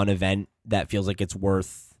be a fun event that feels like it's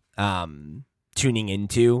worth tuning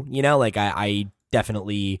into, you know, like I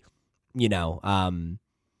definitely, you know,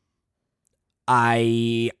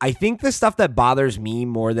 I think the stuff that bothers me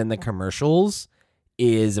more than the commercials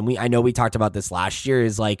is, and I know we talked about this last year,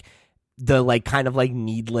 is like the like kind of like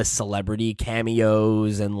needless celebrity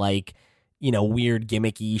cameos and like, you know, weird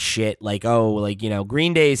gimmicky shit like, oh, like, you know,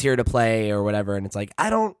 Green Day's here to play or whatever. And it's like, I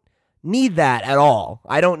don't need that at all.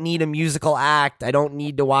 I don't need a musical act. I don't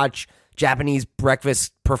need to watch Japanese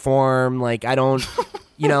breakfast perform. Like, I don't,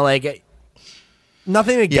 you know, like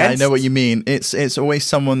nothing against. Yeah, I know what you mean. It's always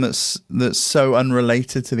someone that's so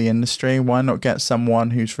unrelated to the industry. Why not get someone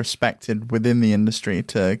who's respected within the industry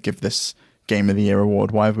to give this Game of the Year award?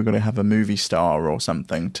 Why have we got to have a movie star or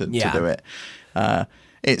something to do it?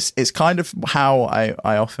 It's kind of how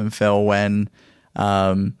I often feel when,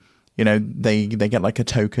 you know, they get like a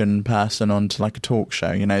token person onto like a talk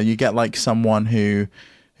show. You know, you get like someone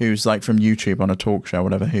who's like from YouTube on a talk show,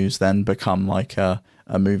 whatever, who's then become like a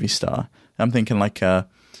movie star. I'm thinking like a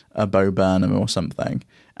Bo Burnham or something.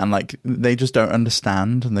 and like they just don't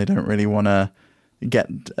understand, and they don't really want to get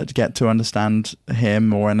to understand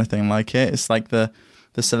him or anything like it. It's like the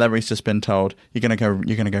celebrity's just been told, you're gonna go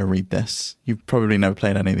read this. You've probably never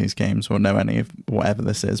played any of these games or know any of whatever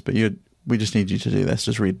this is, but we just need you to do this.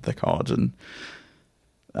 Just read the card. And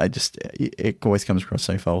it always comes across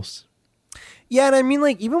so false. Yeah, and I mean,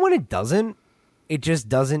 like, even when it just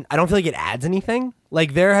doesn't, I don't feel like it adds anything.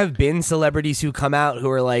 Like, there have been celebrities who come out who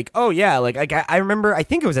are like, oh yeah, like I remember, I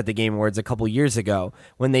think it was at the Game Awards a couple years ago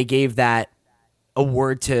when they gave that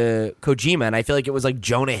award to Kojima, and I feel like it was like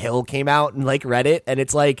Jonah Hill came out and like read it, and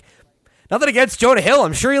it's like, nothing against Jonah Hill,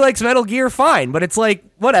 I'm sure he likes Metal Gear fine, but it's like,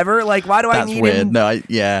 whatever, like, why do I need weird. him? No,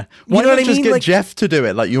 yeah. You Why know not what I just mean? get Like, Jeff to do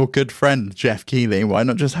it, like your good friend Jeff Keighley? Why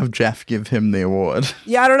not just have Jeff give him the award?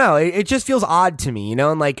 Yeah, I don't know. It just feels odd to me, you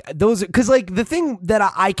know? And like those, because like the thing that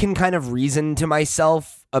I can kind of reason to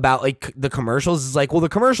myself about like the commercials is like, well, the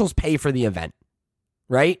commercials pay for the event,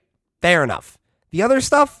 right? Fair enough. The other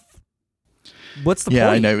stuff, what's the point? Yeah,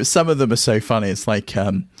 I know. Some of them are so funny. It's like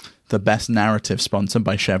the best narrative sponsored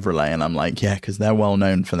by Chevrolet, and I'm like, yeah, because they're well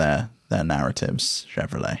known for their narratives,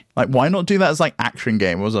 Chevrolet. Like, why not do that as like action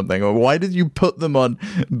game or something? Or why did you put them on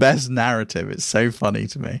best narrative? It's so funny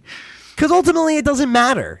to me. Because ultimately it doesn't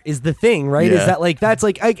matter is the thing, right? Yeah. Is that like, that's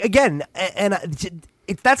like, again, and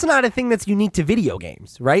that's not a thing that's unique to video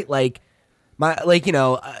games, right? Like,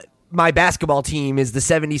 my basketball team is the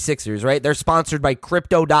 76ers, right? They're sponsored by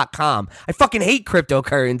Crypto.com. I fucking hate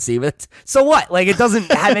cryptocurrency, but so what? Like, it doesn't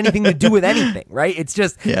have anything to do with anything, right? It's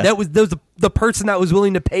just that was the person that was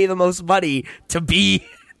willing to pay the most money to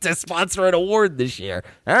sponsor an award this year.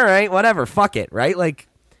 All right, whatever, fuck it, right? Like,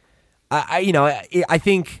 I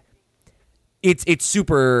think it's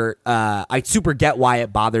super. I super get why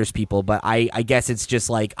it bothers people, but I guess it's just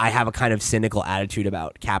like I have a kind of cynical attitude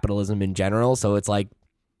about capitalism in general. So it's like,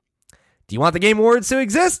 do you want the Game Awards to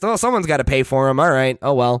exist? Oh, someone's got to pay for them. All right.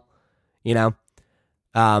 Oh, well, you know.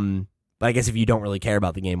 But I guess if you don't really care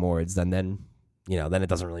about the Game Awards, then it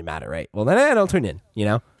doesn't really matter, right? Well, then I don't tune in, you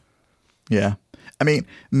know? Yeah. I mean,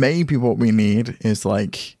 maybe what we need is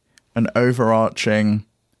like an overarching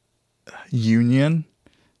union,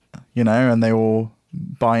 you know, and they all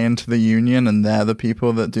buy into the union and they're the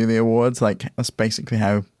people that do the awards. Like, that's basically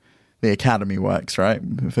how the Academy works, right?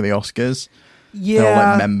 For the Oscars. Yeah. They're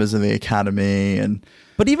all like members of the Academy.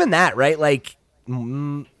 But even that, right? Like,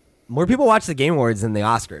 more people watch the Game Awards than the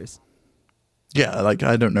Oscars. Yeah, like,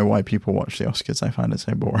 I don't know why people watch the Oscars. I find it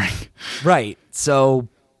so boring. Right. So,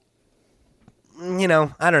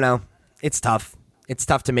 I don't know. It's tough. It's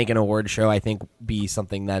tough to make an award show, I think, be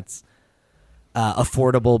something that's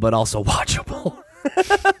affordable but also watchable.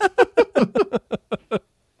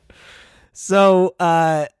 So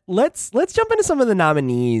let's jump into some of the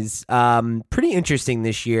nominees. Pretty interesting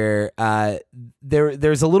this year.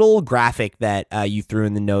 There's a little graphic that you threw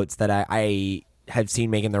in the notes that I have seen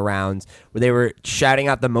making the rounds where they were shouting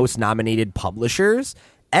out the most nominated publishers.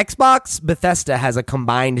 Xbox Bethesda has a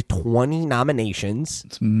combined 20 nominations.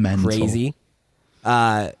 It's mental. Crazy.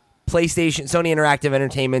 PlayStation, Sony Interactive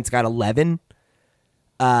Entertainment's got 11.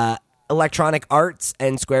 Electronic Arts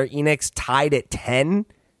and Square Enix tied at 10.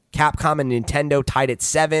 Capcom and Nintendo tied at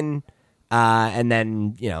 7. And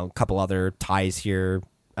then, a couple other ties here.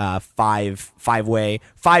 Five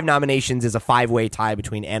nominations is a 5-way tie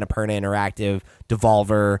between Annapurna Interactive,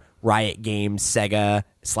 Devolver, Riot Games, Sega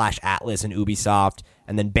 /Atlas, and Ubisoft.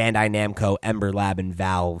 And then Bandai Namco, Ember Lab, and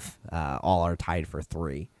Valve all are tied for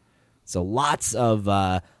 3. So lots of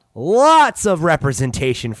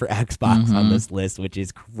representation for Xbox on this list, which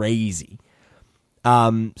is crazy.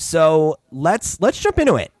 So let's jump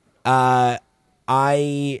into it.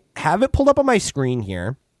 I have it pulled up on my screen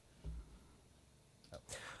here.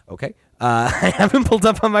 Okay. I have it pulled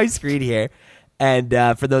up on my screen here. And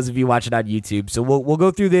for those of you watching on YouTube, so we'll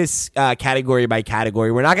go through this category by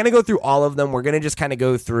category. We're not going to go through all of them. We're going to just kind of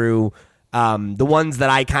go through the ones that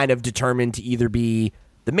I kind of determined to either be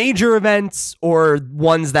the major events or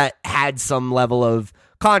ones that had some level of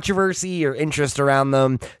controversy or interest around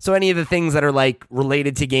them. So any of the things that are like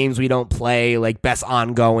related to games we don't play, like best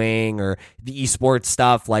ongoing or the esports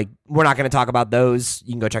stuff, like we're not going to talk about those.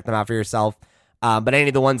 You can go check them out for yourself. But any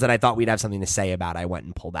of the ones that I thought we'd have something to say about, I went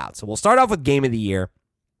and pulled out. So we'll start off with Game of the Year.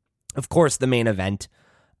 Of course, the main event,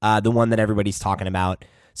 the one that everybody's talking about.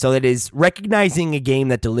 So it is recognizing a game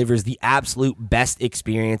that delivers the absolute best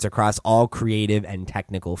experience across all creative and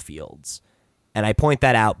technical fields. And I point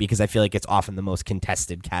that out because I feel like it's often the most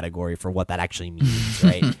contested category for what that actually means,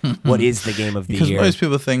 right? What is the game of the year? Because most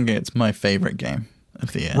people think it's my favorite game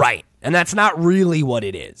of the year. Right. And that's not really what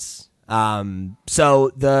it is.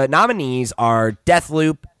 So the nominees are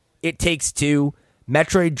Deathloop, It Takes Two,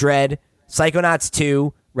 Metroid Dread, Psychonauts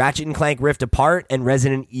 2, Ratchet and Clank Rift Apart, and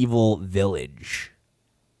Resident Evil Village.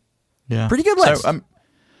 Yeah. Pretty good list. So,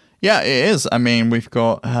 yeah, it is. I mean, we've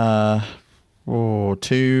got 2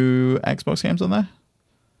 Xbox games on there.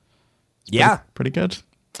 It's pretty good.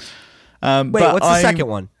 Wait, what's the second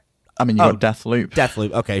one? I mean, you got Deathloop.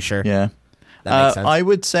 Deathloop. Okay, sure. Yeah. That makes sense. I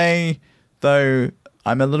would say, though,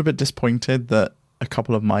 I'm a little bit disappointed that a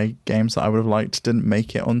couple of my games that I would have liked didn't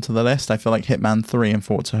make it onto the list. I feel like Hitman 3 and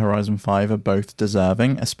Forza Horizon 5 are both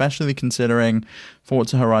deserving, especially considering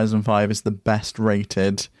Forza Horizon 5 is the best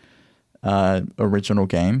rated original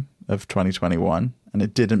game of 2021, and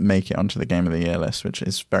it didn't make it onto the Game of the Year list, which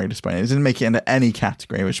is very disappointing. It didn't make it into any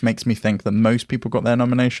category, which makes me think that most people got their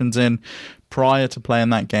nominations in prior to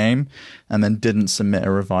playing that game and then didn't submit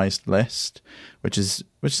a revised list, which is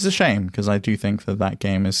a shame, because I do think that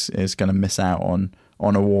game is going to miss out on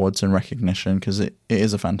awards and recognition, because it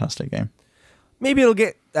is a fantastic game. Maybe it'll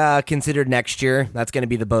get considered next year. That's going to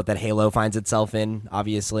be the boat that Halo finds itself in,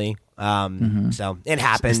 obviously. So it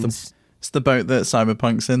happens. It's the boat that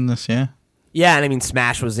Cyberpunk's in this year. Yeah, and I mean,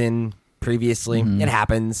 Smash was in previously. It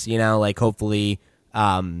happens, like hopefully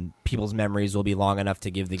people's memories will be long enough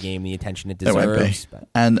to give the game the attention it deserves. But.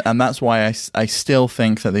 And that's why I still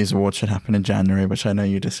think that these awards should happen in January, which I know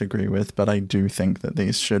you disagree with, but I do think that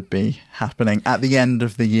these should be happening at the end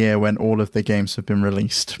of the year when all of the games have been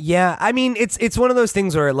released. Yeah, I mean, it's one of those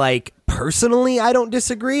things where, like, personally, I don't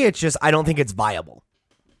disagree. It's just I don't think it's viable.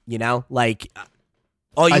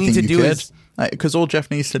 All you need to do is... Because all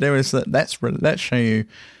Jeff needs to do is that let's show you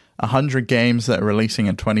 100 games that are releasing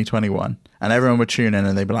in 2021, and everyone would tune in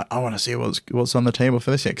and they'd be like, I want to see what's on the table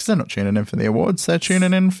for this year, because they're not tuning in for the awards, they're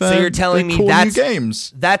tuning in for so you're telling me cool that's, new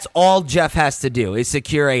games. That's all Jeff has to do is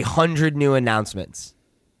secure 100 new announcements.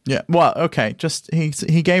 Yeah, well, okay, just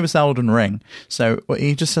he gave us Elden Ring, so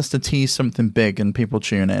he just has to tease something big and people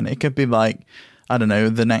tune in. It could be like, I don't know,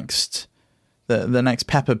 the next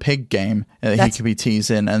Peppa Pig game that he could be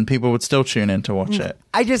teasing, and people would still tune in to watch it.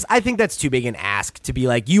 I think that's too big an ask to be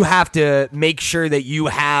like, you have to make sure that you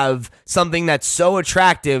have something that's so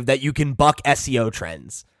attractive that you can buck SEO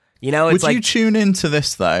trends. It's would you tune into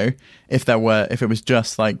this though if it was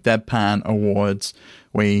just like deadpan awards,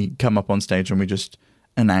 we come up on stage and we just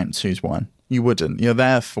announce who's won? You wouldn't. You're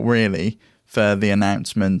there for the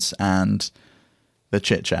announcements and the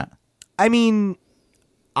chit chat. I mean,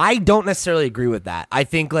 I don't necessarily agree with that. I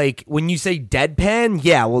think, like, when you say deadpan,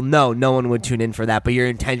 yeah, well, no one would tune in for that, but you're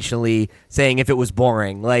intentionally saying if it was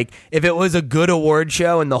boring. Like, if it was a good award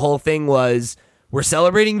show and the whole thing was, we're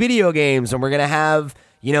celebrating video games and we're going to have,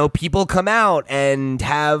 people come out and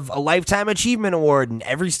have a Lifetime Achievement Award and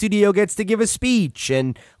every studio gets to give a speech.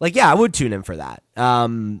 And, like, yeah, I would tune in for that.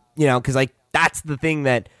 Because, like, that's the thing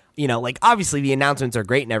that... obviously the announcements are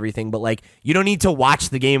great and everything, but like you don't need to watch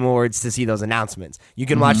the Game Awards to see those announcements. You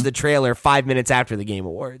can watch the trailer 5 minutes after the Game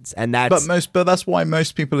Awards, and that's but that's why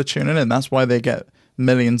most people are tuning in. That's why they get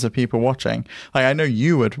millions of people watching. Like, I know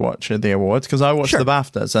you would watch the awards because I watch the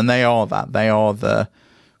BAFTAs, and they are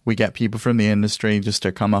we get people from the industry just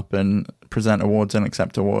to come up and present awards and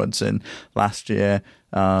accept awards. And last year,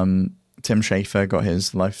 Tim Schafer got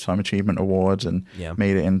his Lifetime Achievement Award and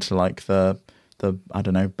made it into like the I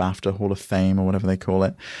don't know, BAFTA Hall of Fame or whatever they call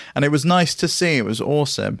it. And it was nice to see. It was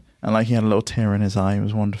awesome. And like he had a little tear in his eye. It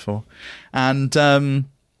was wonderful. And that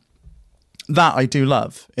I do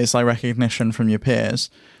love. It's like recognition from your peers.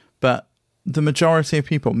 But the majority of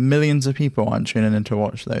people, millions of people, aren't tuning in to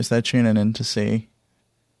watch those. They're tuning in to see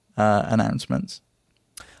announcements.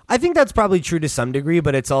 I think that's probably true to some degree,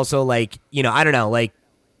 but it's also like, I don't know, like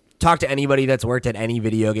talk to anybody that's worked at any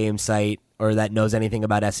video game site or that knows anything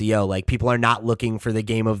about SEO. Like, people are not looking for the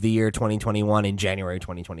Game of the Year 2021 in January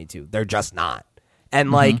 2022. They're just not. And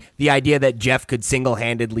like the idea that Jeff could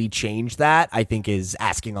single-handedly change that, I think is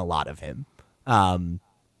asking a lot of him.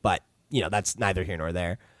 But that's neither here nor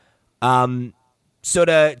there. So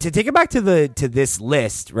to take it back to this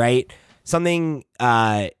list, right? Something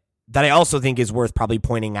that I also think is worth probably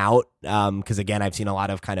pointing out, because again, I've seen a lot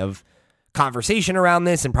of kind of conversation around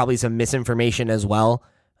this and probably some misinformation as well.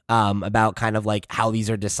 About kind of like how these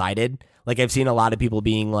are decided. Like, I've seen a lot of people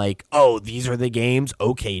being like, oh, these are the games.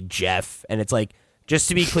 Okay, Jeff. And it's like, just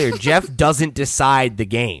to be clear, Jeff doesn't decide the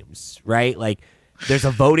games, right? Like, there's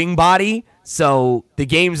a voting body. So the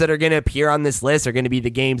games that are going to appear on this list are going to be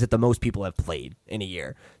the games that the most people have played in a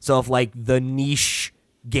year. So if like the niche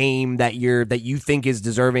game that you think is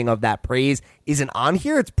deserving of that praise isn't on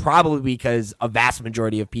here, it's probably because a vast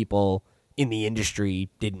majority of people in the industry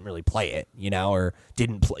didn't really play it, or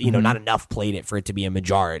didn't play, not enough played it for it to be a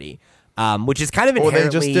majority. which is kind of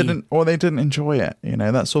inherently... or they didn't enjoy it. You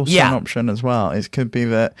know, that's also an option as well. It could be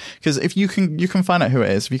that, because if you can find out who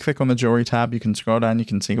it is. If you click on the jury tab, you can scroll down, you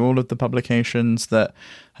can see all of the publications that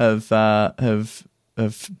have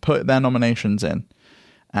put their nominations in,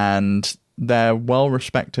 and they're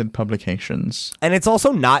well-respected publications. And it's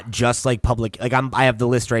also not just like public. Like I have the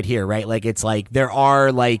list right here, right? Like it's like there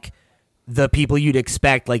are like the people you'd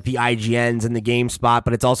expect, like the IGNs and the GameSpot,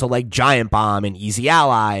 but it's also like Giant Bomb and Easy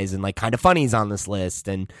Allies and like Kind of Funny's on this list,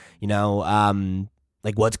 and you know,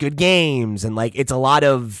 like What's Good Games, and like it's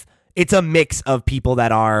a mix of people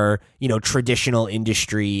that are, you know, traditional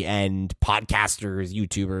industry and podcasters,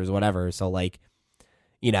 YouTubers, whatever. So like,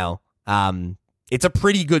 you know, it's a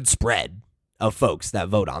pretty good spread of folks that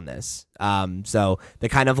vote on this. So the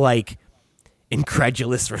kind of like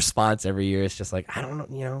incredulous response every year is just like, I don't know,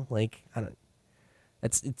 you know, like I don't.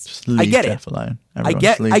 It's just leave I get Jeff it. Alone. I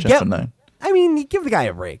get. Alone. I mean, you give the guy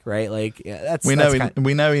a break, right? Like we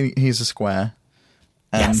know he's a square.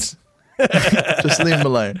 And yes. Just leave him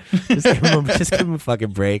alone. just give him a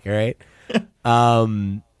fucking break, all right?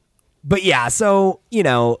 But yeah, so you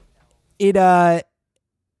know, it.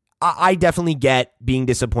 I definitely get being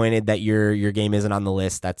disappointed that your game isn't on the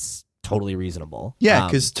list. That's totally reasonable. Yeah,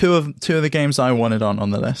 because two of the games I wanted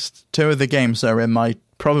on the list, two of the games are in my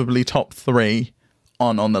probably top 3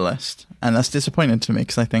 on the list, and that's disappointing to me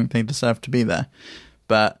because I think they deserve to be there.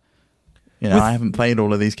 But you know, I haven't played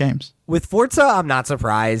all of these games. With Forza, I'm not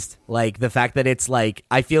surprised. Like the fact that it's like,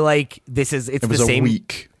 I feel like it was the same a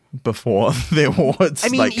week before the awards.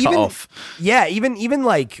 Cut off. Yeah, even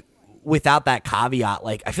like. Without that caveat,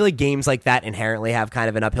 like I feel like games like that inherently have kind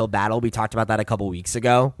of an uphill battle. We talked about that a couple weeks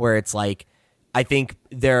ago, where it's like, I think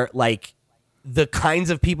they're like the kinds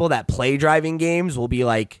of people that play driving games will be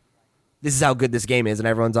like, this is how good this game is, and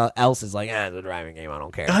everyone else is like, it's a driving game, I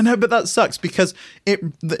don't care. I know, but that sucks because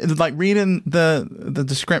like reading the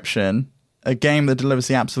description, a game that delivers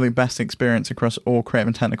the absolute best experience across all creative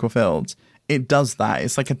and technical fields. It does that.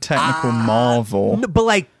 It's like a technical marvel. But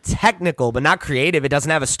like technical, but not creative. It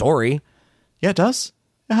doesn't have a story. Yeah, it does.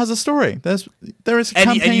 It has a story. There is a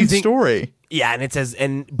campaign story. Yeah, and it says,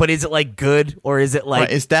 but is it like good, or is it like...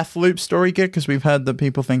 Right, is Deathloop's story good? Because we've heard that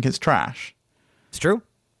people think it's trash. It's true.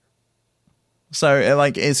 So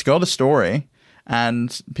it's got a story,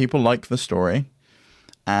 and people like the story.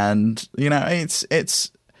 And, you know,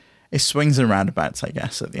 it swings and roundabouts, I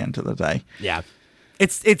guess, at the end of the day. Yeah.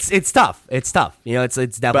 It's tough. It's tough. You know, it's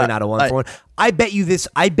definitely not a 1-for-1. I bet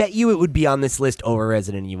you it would be on this list over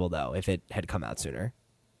Resident Evil though, if it had come out sooner.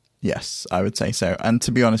 Yes, I would say so. And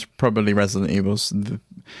to be honest, probably Resident Evil's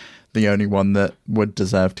the only one that would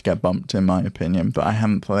deserve to get bumped in my opinion, but I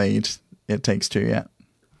haven't played It Takes Two yet.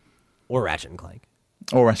 Or Ratchet and Clank.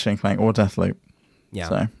 Or Deathloop. Yeah.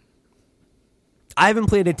 So I haven't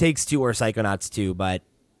played It Takes Two or Psychonauts 2, but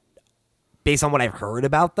based on what I've heard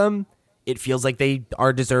about them, it feels like they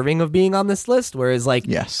are deserving of being on this list. Whereas, like,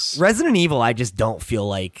 yes. Resident Evil, I just don't feel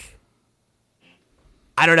like...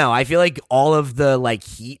 I don't know. I feel like all of the, like,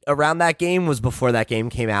 heat around that game was before that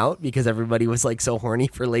game came out because everybody was, like, so horny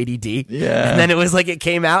for Lady D. Yeah. And then it was like it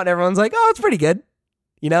came out and everyone's like, oh, it's pretty good.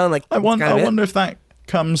 You know? And, like, I wonder if that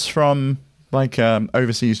comes from, like,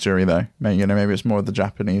 overseas jury, though. You know, maybe it's more of the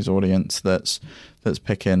Japanese audience that's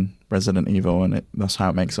picking Resident Evil and that's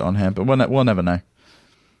how it makes it on here. But we'll never know.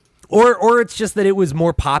 Or it's just that it was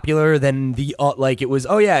more popular than the like it was.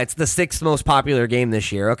 Oh yeah, it's the 6th most popular game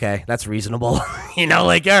this year. Okay, that's reasonable. You know,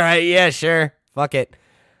 like all right, yeah, sure, fuck it,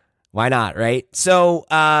 why not, right? So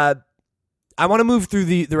I want to move through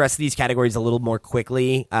the rest of these categories a little more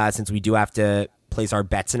quickly since we do have to place our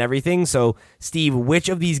bets and everything. So Steve, which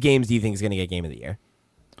of these games do you think is going to get Game of the Year?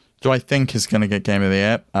 Do I think is going to get Game of the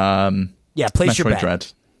Year? Yeah, place your bet. Metroid Dread.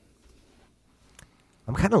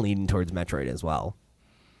 I'm kind of leaning towards Metroid as well.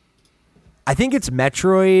 I think it's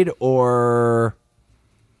Metroid or...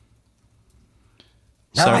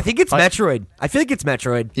 No, I think it's Metroid. I feel like it's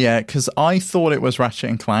Metroid. Yeah, because I thought it was Ratchet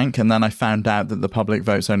and Clank, and then I found out that the public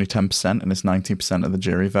vote's only 10% and it's 90% of the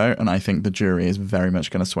jury vote, and I think the jury is very much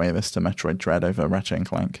going to sway this to Metroid Dread over Ratchet and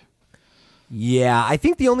Clank. Yeah, I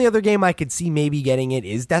think the only other game I could see maybe getting it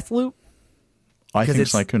is Deathloop. I think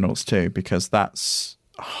Psychonauts too, because that's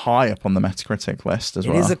high up on the Metacritic list as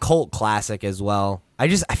well. It is a cult classic as well. I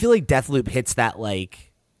feel like Deathloop hits that,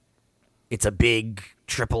 like, it's a big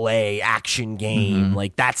AAA action game. Mm-hmm.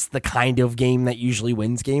 Like, that's the kind of game that usually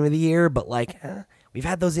wins Game of the Year. But, like, we've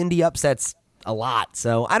had those indie upsets a lot.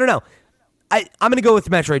 So, I don't know. I'm going to go with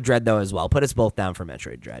Metroid Dread, though, as well. Put us both down for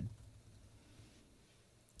Metroid Dread.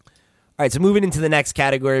 All right, so moving into the next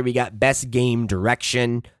category, we got Best Game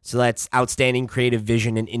Direction. So that's Outstanding Creative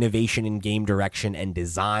Vision and Innovation in Game Direction and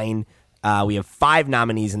Design. We have 5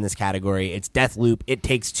 nominees in this category. It's Deathloop, It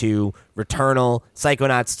Takes Two, Returnal,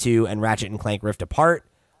 Psychonauts 2, and Ratchet and Clank Rift Apart.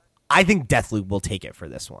 I think Deathloop will take it for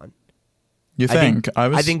this one. You think? I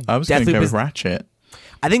was going to go with Ratchet.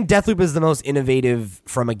 I think Deathloop is the most innovative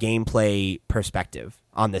from a gameplay perspective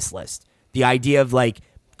on this list. The idea of like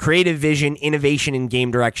creative vision, innovation in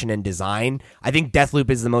game direction and design. I think Deathloop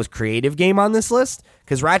is the most creative game on this list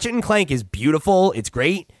because Ratchet and Clank is beautiful, it's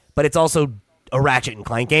great, but it's also a Ratchet and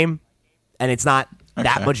Clank game. And it's not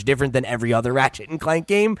that much different than every other Ratchet and Clank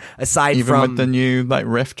game, aside even from with the new like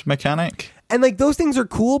Rift mechanic. And like those things are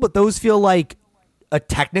cool, but those feel like a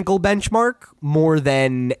technical benchmark more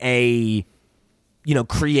than a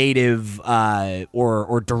creative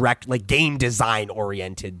or direct like game design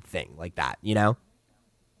oriented thing like that. You know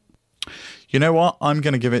what? I'm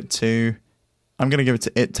gonna give it to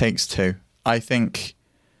It Takes Two. I think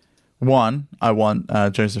one, I want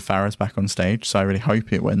Joseph Fares back on stage, so I really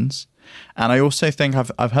hope it wins. And I also think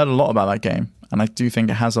I've heard a lot about that game, and I do think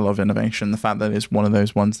it has a lot of innovation. The fact that it's one of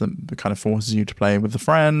those ones that kind of forces you to play with a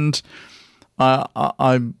friend, I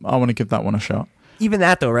want to give that one a shot. Even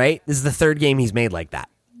that though, right? This is the third game he's made like that.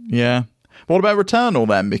 Yeah. What about Returnal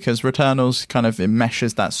then? Because Returnal's kind of, it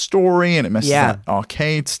meshes that story and it meshes that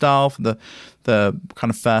arcade style for the kind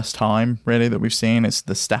of first time really that we've seen. It's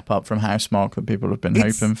the step up from Housemarque that people have been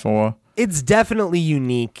hoping for. It's definitely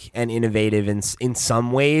unique and innovative in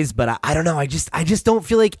some ways, but I don't know. I just don't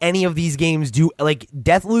feel like any of these games do. Like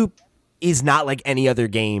Deathloop is not like any other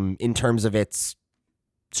game in terms of its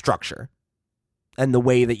structure and the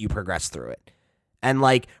way that you progress through it. And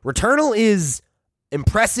like Returnal is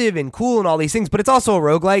impressive and cool and all these things, but it's also a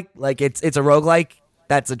roguelike. Like it's a roguelike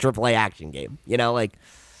that's a AAA action game. Like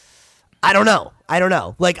I don't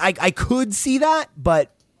know. Like I could see that,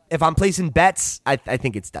 but if I'm placing bets, I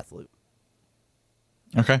think it's Deathloop.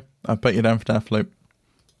 Okay, I'll put you down for Deathloop.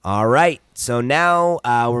 All right, so now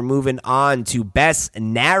we're moving on to Best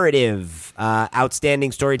Narrative.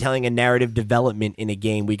 Outstanding storytelling and narrative development in a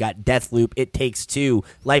game. We got Deathloop, It Takes Two,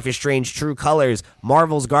 Life is Strange, True Colors,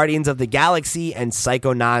 Marvel's Guardians of the Galaxy, and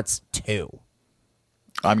Psychonauts 2.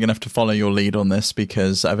 I'm going to have to follow your lead on this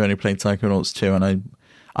because I've only played Psychonauts 2, and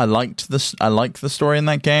I liked the story in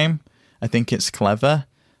that game. I think it's clever.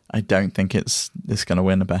 I don't think it's going to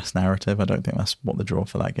win a Best Narrative. I don't think that's what the draw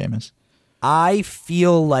for that game is. I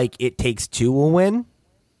feel like It Takes Two will win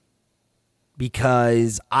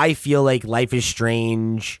because I feel like Life is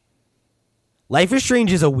Strange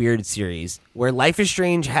is a weird series where Life is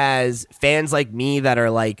Strange has fans like me that are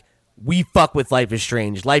like, we fuck with Life is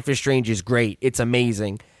Strange. Life is Strange is great. It's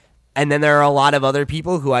amazing. And then there are a lot of other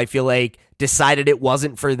people who I feel like decided it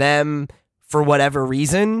wasn't for them for whatever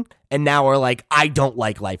reason, and now are like, I don't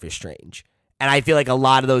like Life is Strange. And I feel like a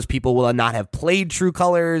lot of those people will not have played True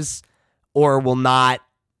Colors or will not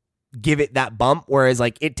give it that bump, whereas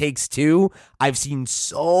like It Takes Two, I've seen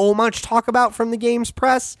so much talk about from the games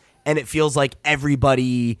press, and it feels like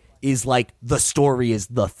everybody is like, the story is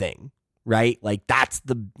the thing, right? Like that's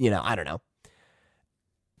the, I don't know.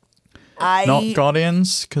 Not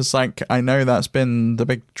Guardians, because like I know that's been the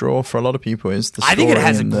big draw for a lot of people is the story. I think it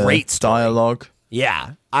has a great dialogue.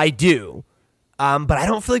 Yeah, I do. But I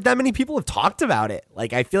don't feel like that many people have talked about it.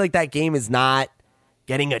 Like I feel like that game is not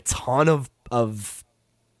getting a ton of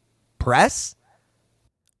press.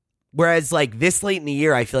 Whereas like this late in the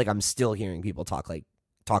year, I feel like I'm still hearing people talk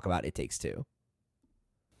about It Takes Two.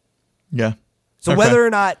 Yeah. So whether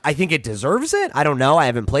or not I think it deserves it, I don't know. I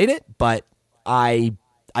haven't played it, but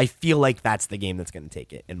I feel like that's the game that's going to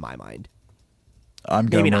take it in my mind. I'm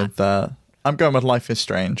going with Life is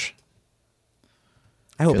Strange.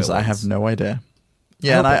 I hope it because I have no idea.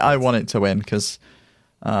 Yeah, and I want it to win because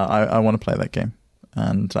I want to play that game,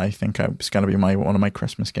 and I think it's going to be one of my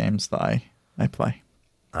Christmas games that I play.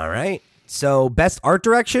 All right. So best art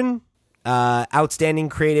direction, outstanding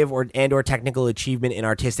creative or technical achievement in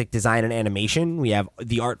artistic design and animation. We have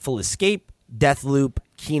The Artful Escape, Deathloop,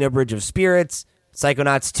 Kena Bridge of Spirits,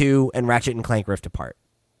 Psychonauts 2, and Ratchet and Clank Rift Apart.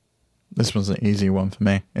 This was an easy one for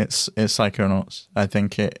me. It's Psychonauts. I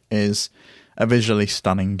think it is a visually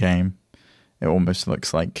stunning game. It almost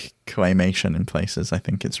looks like claymation in places. I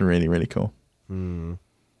think it's really, really cool. I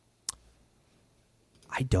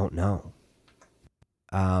don't know.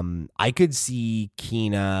 I could see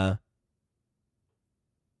Kena.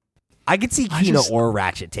 Or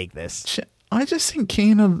Ratchet take this. I just think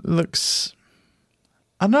Kena looks.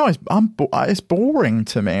 I don't know. It's boring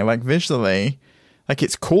to me. Like visually, like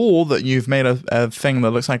it's cool that you've made a thing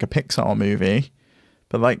that looks like a Pixar movie,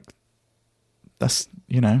 but like that's,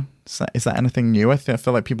 is that anything new? I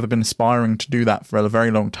feel like people have been aspiring to do that for a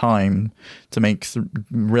very long time, to make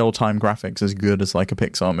real-time graphics as good as like a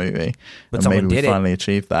Pixar movie. But and someone maybe did we finally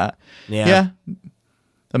achieved that. Yeah.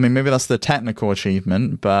 I mean, maybe that's the technical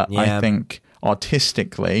achievement, but Yeah. I think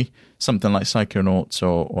artistically, something like Psychonauts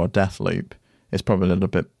or Deathloop is probably a little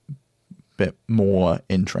bit more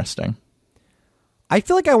interesting. I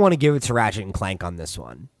feel like I want to give it to Ratchet and Clank on this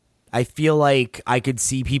one. I feel like I could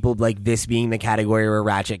see people like this being the category where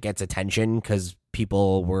Ratchet gets attention because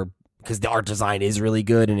the art design is really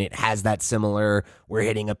good and it has that similar, we're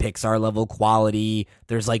hitting a Pixar level quality.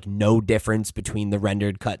 There's like no difference between the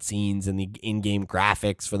rendered cutscenes and the in-game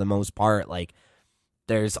graphics for the most part. Like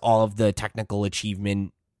there's all of the technical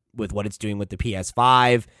achievement with what it's doing with the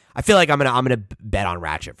PS5. I feel like I'm gonna bet on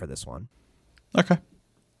Ratchet for this one. Okay.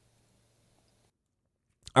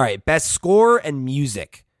 All right, best score and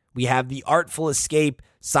music. We have The Artful Escape,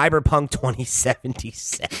 Cyberpunk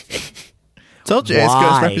 2077. Told you, it's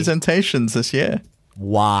got its representations this year.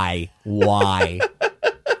 Why? Okay,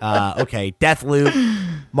 Deathloop,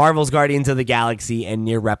 Marvel's Guardians of the Galaxy, and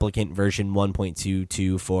Near Replicant version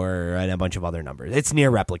 1.22 for and a bunch of other numbers. It's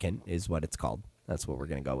Near Replicant is what it's called. That's what we're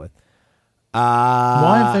going to go with.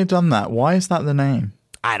 Why have they done that? Why is that the name?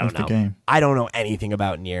 I don't know. The game? I don't know anything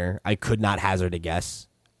about Nier. I could not hazard a guess.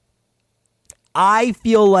 I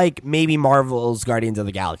feel like maybe Marvel's Guardians of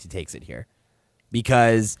the Galaxy takes it here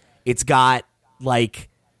because it's got like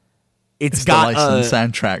it's got the licensed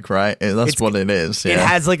soundtrack, right? That's what it is. Yeah. It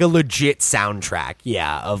has like a legit soundtrack,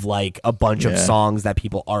 of like a bunch of songs that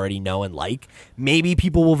people already know and like. Maybe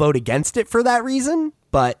people will vote against it for that reason,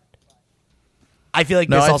 but I feel like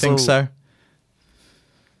this also. I think so.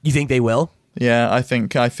 You think they will? Yeah, I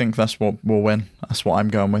think that's what will win. That's what I'm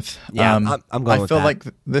going with. Yeah, I'm going with that. I feel like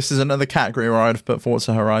this is another category where I'd have put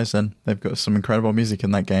Forza Horizon. They've got some incredible music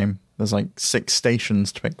in that game. There's like 6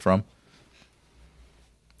 stations to pick from.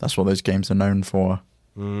 That's what those games are known for.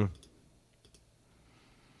 All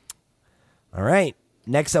right.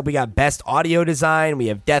 Next up, we got Best Audio Design. We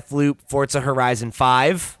have Deathloop, Forza Horizon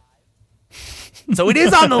 5. So it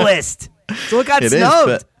is on the list. So it got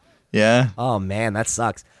snubbed. Yeah. Oh, man, that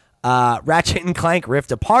sucks. Ratchet and Clank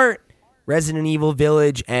Rift Apart, Resident Evil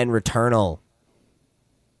Village, and Returnal.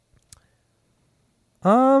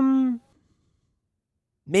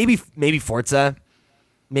 Maybe Forza.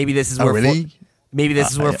 Maybe this is where maybe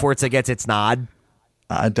this is where Forza gets its nod.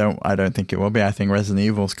 I don't think it will be. I think Resident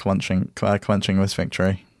Evil's clenching this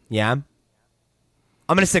victory. Yeah. I'm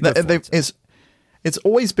gonna stick with Forza. It's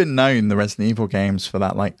always been known, the Resident Evil games, for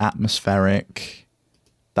that like atmospheric.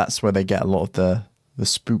 That's where they get a lot of the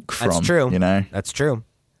spook from. That's true. That's true.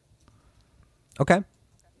 Okay.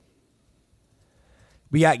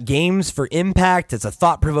 We got Games for Impact. It's a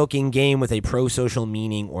thought-provoking game with a pro-social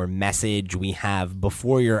meaning or message. We have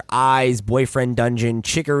Before Your Eyes, Boyfriend Dungeon,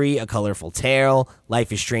 Chicory, A Colorful Tale,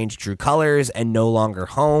 Life is Strange, True Colors, and No Longer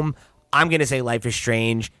Home. I'm gonna say Life is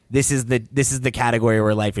Strange. This is the category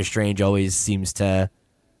where Life is Strange always seems to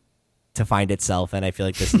find itself, and I feel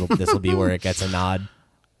like this will be where it gets a nod.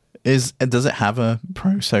 Does it have a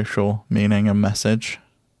pro-social meaning and message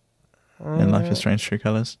in Life is Strange, True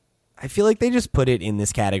Colors? I feel like they just put it in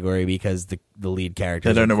this category because the lead character.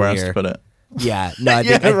 They don't know where else to put it. Yeah, no,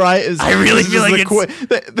 right. I really feel like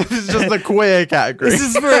this is just the queer category. This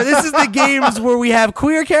is the games where we have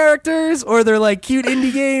queer characters, or they're like cute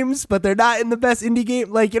indie games, but they're not in the best indie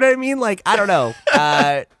game. Like, you know what I mean? Like, I don't know.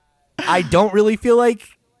 I don't really feel like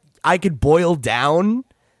I could boil down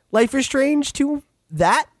Life is Strange to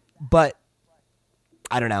that, but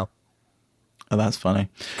I don't know. Oh, that's funny.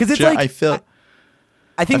 Because it's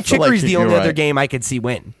I think Chicory's the only other game I could see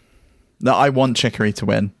win. No, I want Chicory to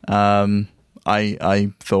win. I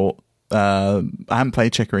thought I haven't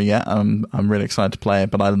played Chicory yet. I'm really excited to play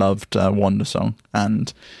it, but I loved Wonder Song,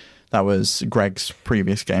 and that was Greg's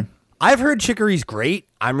previous game. I've heard Chicory's great.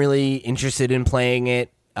 I'm really interested in playing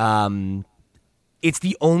it. It's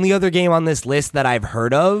the only other game on this list that I've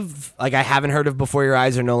heard of. Like, I haven't heard of Before Your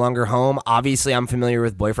Eyes or No Longer Home. Obviously, I'm familiar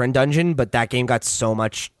with Boyfriend Dungeon, but that game got so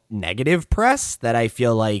much negative press that I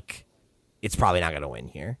feel like it's probably not going to win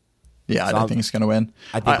here. Yeah, I don't think it's going to win.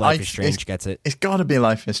 I think Life is Strange gets it. It's got to be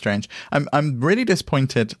Life is Strange. I'm really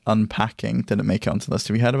disappointed Unpacking didn't make it onto the list.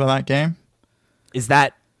 Have you heard about that game? Is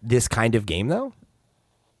that this kind of game, though?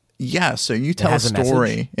 Yeah, so you tell a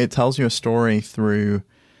story. It tells you a story through...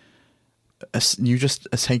 You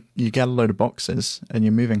get a load of boxes and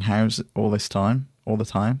you're moving house all the time,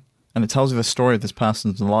 and it tells you the story of this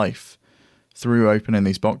person's life through opening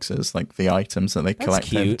these boxes, like the items that they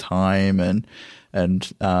collect over time and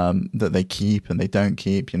that they keep and they don't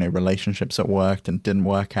keep, relationships that worked and didn't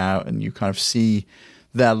work out, and you kind of see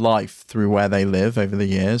their life through where they live over the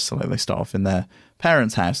years. So like they start off in their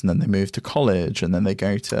parents' house, and then they move to college, and then they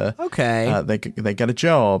go to they get a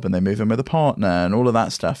job, and they move in with a partner, and all of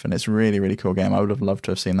that stuff. And it's a really, really cool game. I would have loved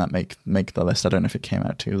to have seen that make the list. I don't know if it came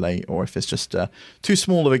out too late or if it's just too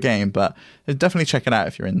small of a game, but definitely check it out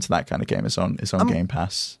if you're into that kind of game. It's on Game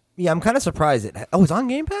Pass. Yeah, I'm kind of surprised it's on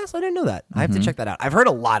Game Pass. I didn't know that. I have to check that out. I've heard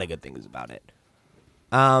a lot of good things about it.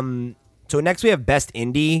 So next we have Best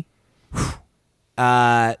Indie.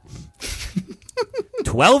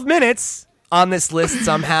 12 minutes on this list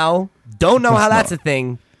somehow. Don't know how that's a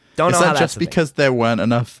thing. Don't know how that's a thing. Is that just because there weren't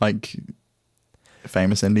enough like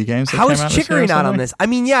famous indie games? How is Chicory not on this? I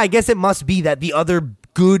mean, yeah, I guess it must be that the other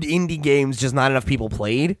good indie games just not enough people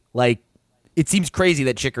played. Like, it seems crazy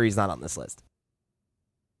that Chicory's not on this list.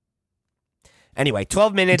 Anyway,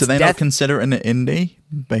 12 minutes. Do they not consider it an indie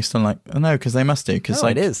based on no, because they must do. Because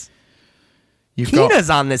it is. Kina's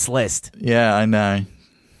on this list. Yeah, I know.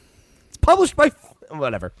 It's published by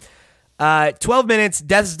whatever. 12 minutes,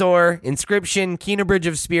 Death's Door, Inscription, Kena Bridge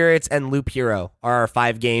of Spirits, and Loop Hero are our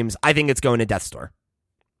 5 games. I think it's going to Death's Door.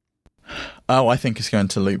 Oh, I think it's going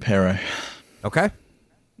to Loop Hero. Okay.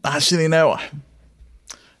 Actually, no.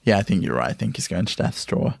 Yeah, I think you're right. I think it's going to Death's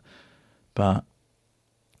Door. But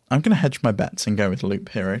I'm going to hedge my bets and go with Loop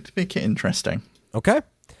Hero to make it interesting. Okay.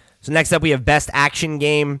 So next up, we have Best Action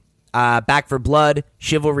Game. Back 4 Blood,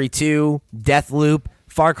 Chivalry 2, Deathloop,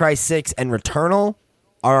 Far Cry 6, and Returnal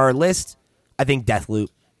are our list. I think Deathloop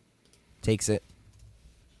takes it.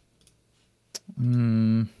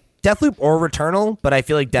 Deathloop or Returnal, but I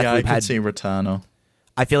feel like Deathloop I could see Returnal.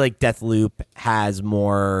 I feel like Deathloop has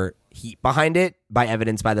more heat behind it, by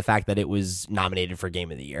evidence by the fact that it was nominated for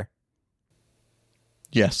Game of the Year.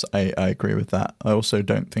 Yes, I agree with that. I also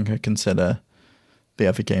don't think I consider the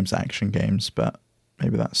other games action games, but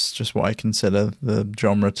maybe that's just what I consider the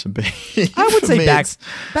genre to be. I would say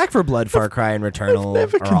Back 4 Blood, Far Cry, and Returnal.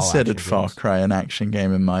 I've never considered Far Cry an action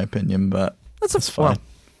game in my opinion, but that's fine. Well,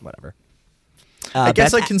 whatever. I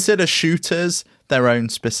guess I consider shooters their own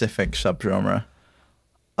specific subgenre.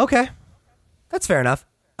 Okay, that's fair enough.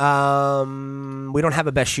 We don't have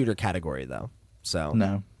a best shooter category though, so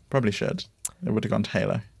no, probably should. It would have gone to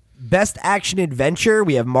Halo. Best Action Adventure,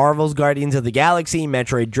 we have Marvel's Guardians of the Galaxy,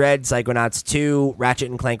 Metroid Dread, Psychonauts 2,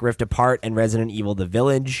 Ratchet & Clank Rift Apart, and Resident Evil The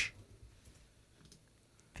Village.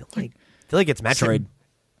 I feel like it's Metroid.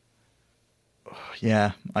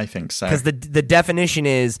 Yeah, I think so. Because the definition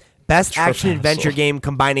is Best Action Adventure game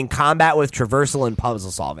combining combat with traversal and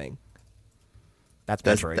puzzle solving. That's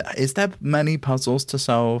Metroid. Is there many puzzles to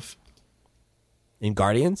solve? In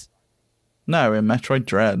Guardians? No, in Metroid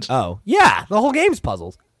Dread. Oh, yeah, the whole game's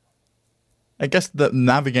puzzles. I guess that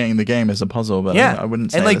navigating the game is a puzzle, but I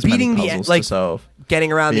wouldn't say and there's beating many puzzles to solve.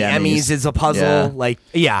 Getting around the Emmys is a puzzle.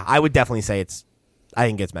 Yeah. I would definitely say I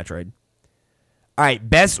think it's Metroid. All right,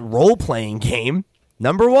 best role-playing game,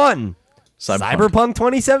 number 1, Cyberpunk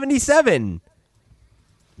 2077.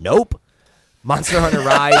 Nope. Monster Hunter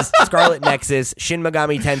Rise, Scarlet Nexus, Shin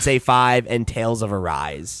Megami Tensei 5, and Tales of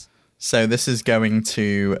Arise. So this is going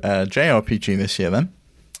to JRPG this year, then?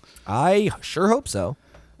 I sure hope so.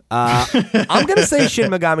 I'm going to say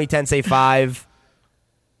Shin Megami Tensei 5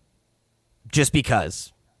 just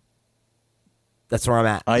because. That's where I'm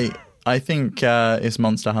at. I think it's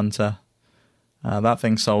Monster Hunter. That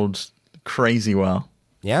thing sold crazy well.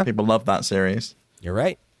 Yeah. People love that series. You're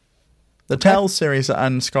right. The Tales series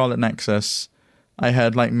and Scarlet Nexus, I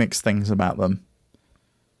heard mixed things about them.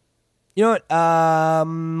 You know what?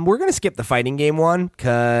 We're going to skip the fighting game one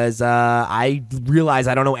because I realize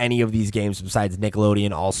I don't know any of these games besides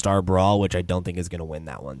Nickelodeon All-Star Brawl, which I don't think is going to win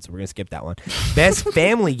that one. So we're going to skip that one. Best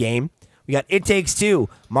family game. We got It Takes Two,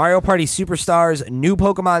 Mario Party Superstars, New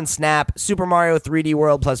Pokemon Snap, Super Mario 3D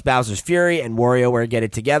World plus Bowser's Fury, and WarioWare Get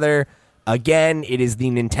It Together. Again, it is the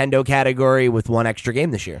Nintendo category with one extra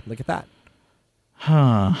game this year. Look at that.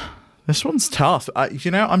 This one's tough.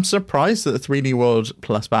 I'm surprised that the 3D World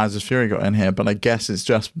plus Bowser's Fury got in here, but I guess it's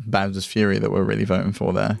just Bowser's Fury that we're really voting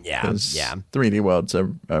for there. Yeah. 3D World's a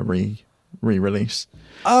re-release.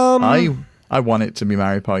 I want it to be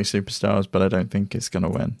Mario Party Superstars, but I don't think it's going to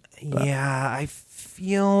win. But. Yeah, I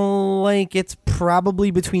feel like it's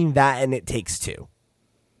probably between that and It Takes Two.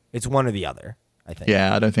 It's one or the other, I think.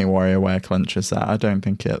 Yeah, I don't think WarioWare clinches that. I don't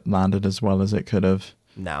think it landed as well as it could have.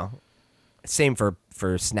 No. Same for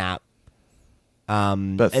Snap.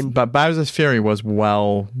 But Bowser's Fury was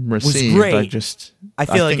well received. Was great. I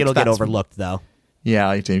feel like it'll get overlooked, though. Yeah,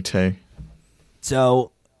 I do too.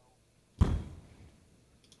 So,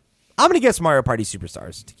 I'm going to guess Mario Party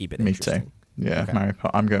Superstars to keep it Me interesting. too. Yeah, Okay.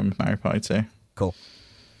 I'm going with Mario Party too. Cool.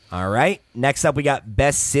 All right. Next up, we got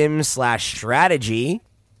Best Sim/Strategy.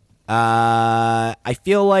 I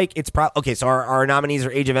feel like it's okay. So our nominees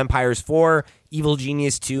are Age of Empires 4, Evil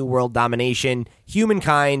Genius 2, World Domination,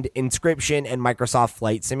 Humankind, Inscription, and Microsoft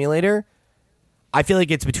Flight Simulator. I feel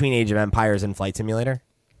like it's between Age of Empires and Flight Simulator.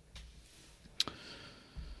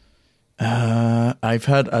 I've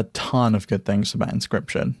heard a ton of good things about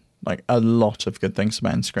Inscription. Like a lot of good things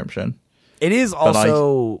about Inscription. It is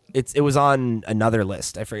also it was on another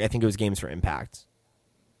list. I forget. I think it was Games for Impact.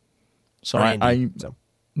 So Or indie,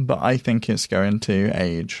 but I think it's going to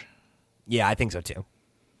Age. Yeah, I think so too.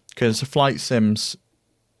 Because Flight Sims,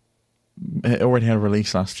 it already had a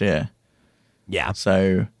release last year. Yeah.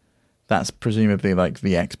 So that's presumably like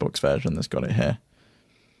the Xbox version that's got it here.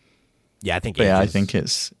 Yeah, I think. But yeah, I is- think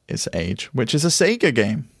it's Age, which is a Sega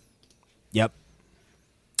game. Yep.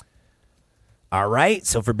 All right.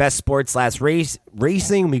 So for best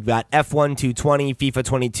sports/racing, we've got F1 220, FIFA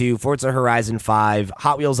 22, Forza Horizon 5,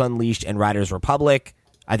 Hot Wheels Unleashed, and Riders Republic.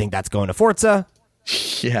 I think that's going to Forza.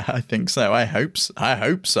 Yeah, I think so. I hope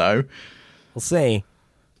so. We'll see.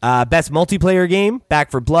 Best multiplayer game: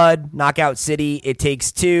 Back 4 Blood, Knockout City, It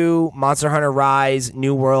Takes Two, Monster Hunter Rise,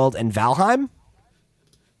 New World, and Valheim.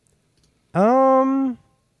 I'm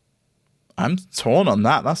torn on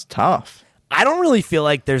that. That's tough. I don't really feel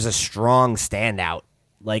like there's a strong standout.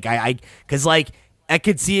 Like because like I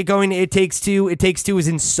could see it going to It Takes Two. It Takes Two is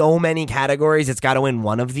in so many categories. It's got to win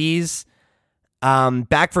one of these.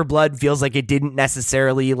 Back 4 Blood feels like it didn't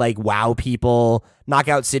necessarily like wow people.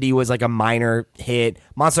 Knockout City was like a minor hit.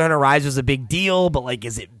 Monster Hunter Rise was a big deal, but like,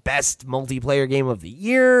 is it best multiplayer game of the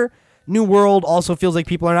year? New World also feels like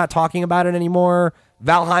people are not talking about it anymore.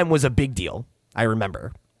 Valheim was a big deal, I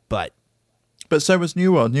remember, but so was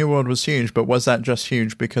New World. New World was huge, but was that just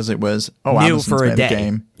huge because it was new Amazon's for a made day?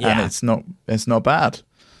 game Yeah. and it's not bad.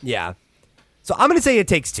 yeah. So I'm gonna say It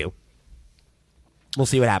Takes Two. We'll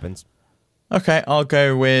see what happens. Okay, I'll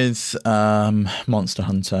go with Monster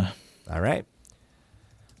Hunter. All right.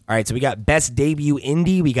 All right, so we got Best Debut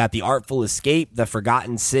Indie. We got The Artful Escape, The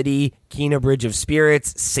Forgotten City, Kena Bridge of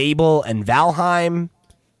Spirits, Sable, and Valheim.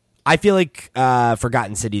 I feel like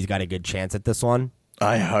Forgotten City's got a good chance at this one.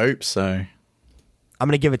 I hope so. I'm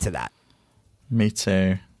going to give it to that. Me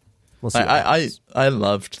too. We'll see. what happens. I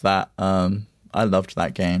loved that. I loved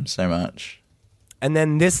that game so much. And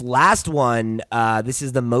then this last one, this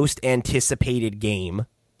is the most anticipated game.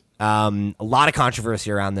 A lot of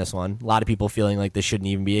controversy around this one. A lot of people feeling like this shouldn't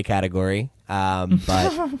even be a category.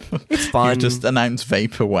 But it's fun. You just announced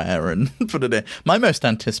Vaporware and put it in. My most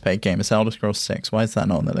anticipated game is Elder Scrolls 6. Why is that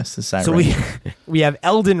not on the list? Is that So we have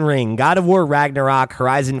Elden Ring, God of War Ragnarok,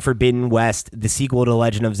 Horizon Forbidden West, the sequel to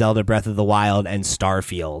Legend of Zelda Breath of the Wild, and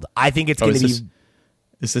Starfield. I think it's going to be...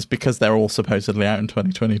 Is this because they're all supposedly out in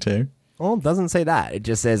 2022? Well, it doesn't say that. It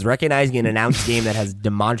just says recognizing an announced game that has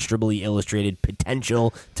demonstrably illustrated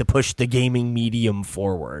potential to push the gaming medium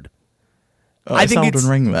forward. Oh, I it's think Elden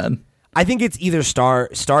Ring then. I think it's either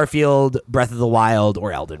Starfield, Breath of the Wild,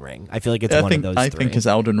 or Elden Ring. I feel like it's one of those three. I think it's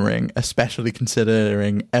Elden Ring, especially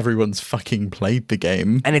considering everyone's fucking played the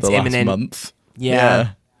game And it's the last imminent. month.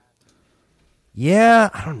 Yeah,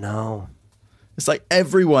 I don't know. It's like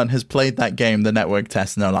everyone has played that game, the network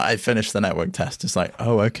test, and they're like, I finished the network test. It's like,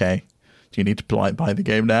 oh, okay. Do you need to buy the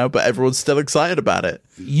game now? But everyone's still excited about it.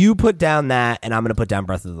 You put down that, and I'm going to put down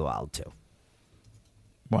Breath of the Wild, too.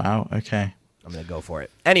 Wow, okay. I'm going to go for it.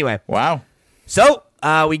 Anyway. Wow. So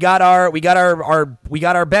we got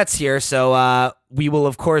our bets here. So we will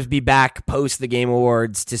of course be back post the Game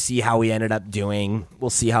Awards to see how we ended up doing. We'll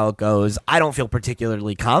see how it goes. I don't feel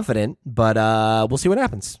particularly confident, but we'll see what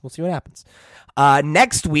happens.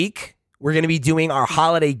 Next week we're going to be doing our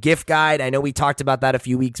holiday gift guide. I know we talked about that a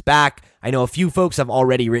few weeks back. I know a few folks have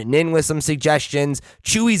already written in with some suggestions.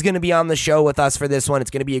 Chewy's going to be on the show with us for this one.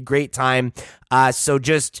 It's going to be a great time. So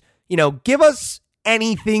just give us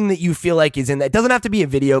anything that you feel like is in that. It doesn't have to be a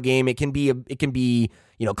video game. It can be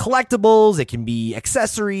collectibles. It can be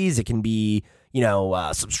accessories. It can be,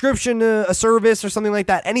 a subscription to a service or something like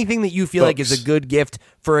that. Anything that you feel like is a good gift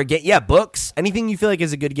for a game. Yeah, books. Anything you feel like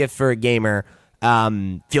is a good gift for a gamer.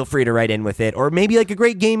 Feel free to write in with it. Or maybe like a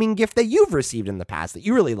great gaming gift that you've received in the past that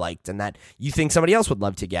you really liked and that you think somebody else would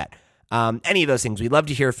love to get. Any of those things. We'd love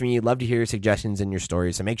to hear from you. Love to hear your suggestions and your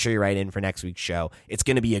stories. So make sure you write in for next week's show. It's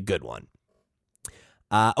going to be a good one.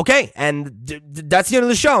 Okay, and that's the end of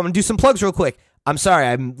the show. I'm going to do some plugs real quick. I'm sorry.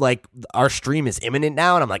 I'm like, our stream is imminent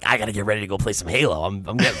now, and I'm like, I gotta get ready to go play some Halo. I'm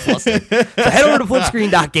getting flustered. So head over to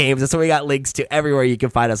flipscreen.games. That's where we got links to everywhere you can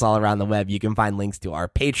find us all around the web. You can find links to our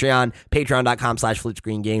Patreon,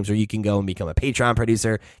 patreon.com/flipscreengames, where you can go and become a Patreon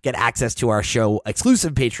producer, get access to our show,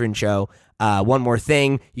 exclusive patron show. One more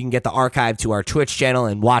thing, you can get the archive to our Twitch channel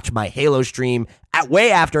and watch my Halo stream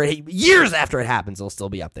years after it happens. It'll still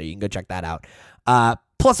be up there. You can go check that out.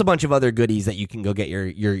 Plus a bunch of other goodies that you can go get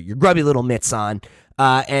your grubby little mitts on.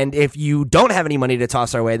 And if you don't have any money to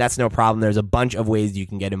toss our way, that's no problem. There's a bunch of ways you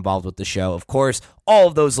can get involved with the show. Of course, all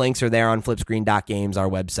of those links are there on flipscreen.games, our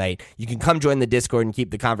website. You can come join the Discord and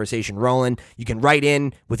keep the conversation rolling. You can write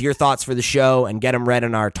in with your thoughts for the show and get them read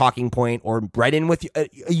on our talking point, or write in with a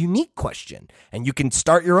unique question. And you can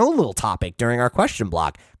start your own little topic during our question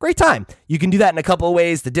block. Great time. You can do that in a couple of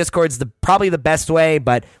ways. The Discord's probably the best way,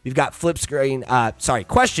 but we've got questions at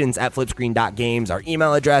flipscreen.games, our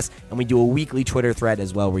email address, and we do a weekly Twitter thread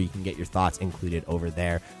as well where you can get your thoughts included over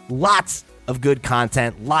there. Lots of good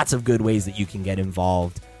content, lots of good ways that you can get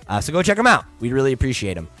involved. So go check them out. We'd really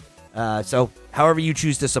appreciate them. So however you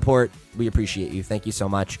choose to support, we appreciate you. Thank you so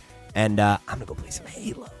much. And I'm going to go play some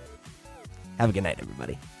Halo. Have a good night,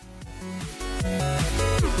 everybody.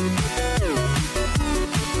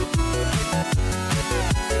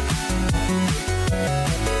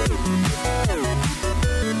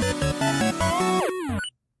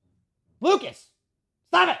 Lucas,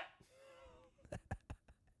 stop it.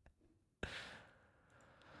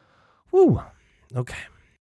 Woo. Okay.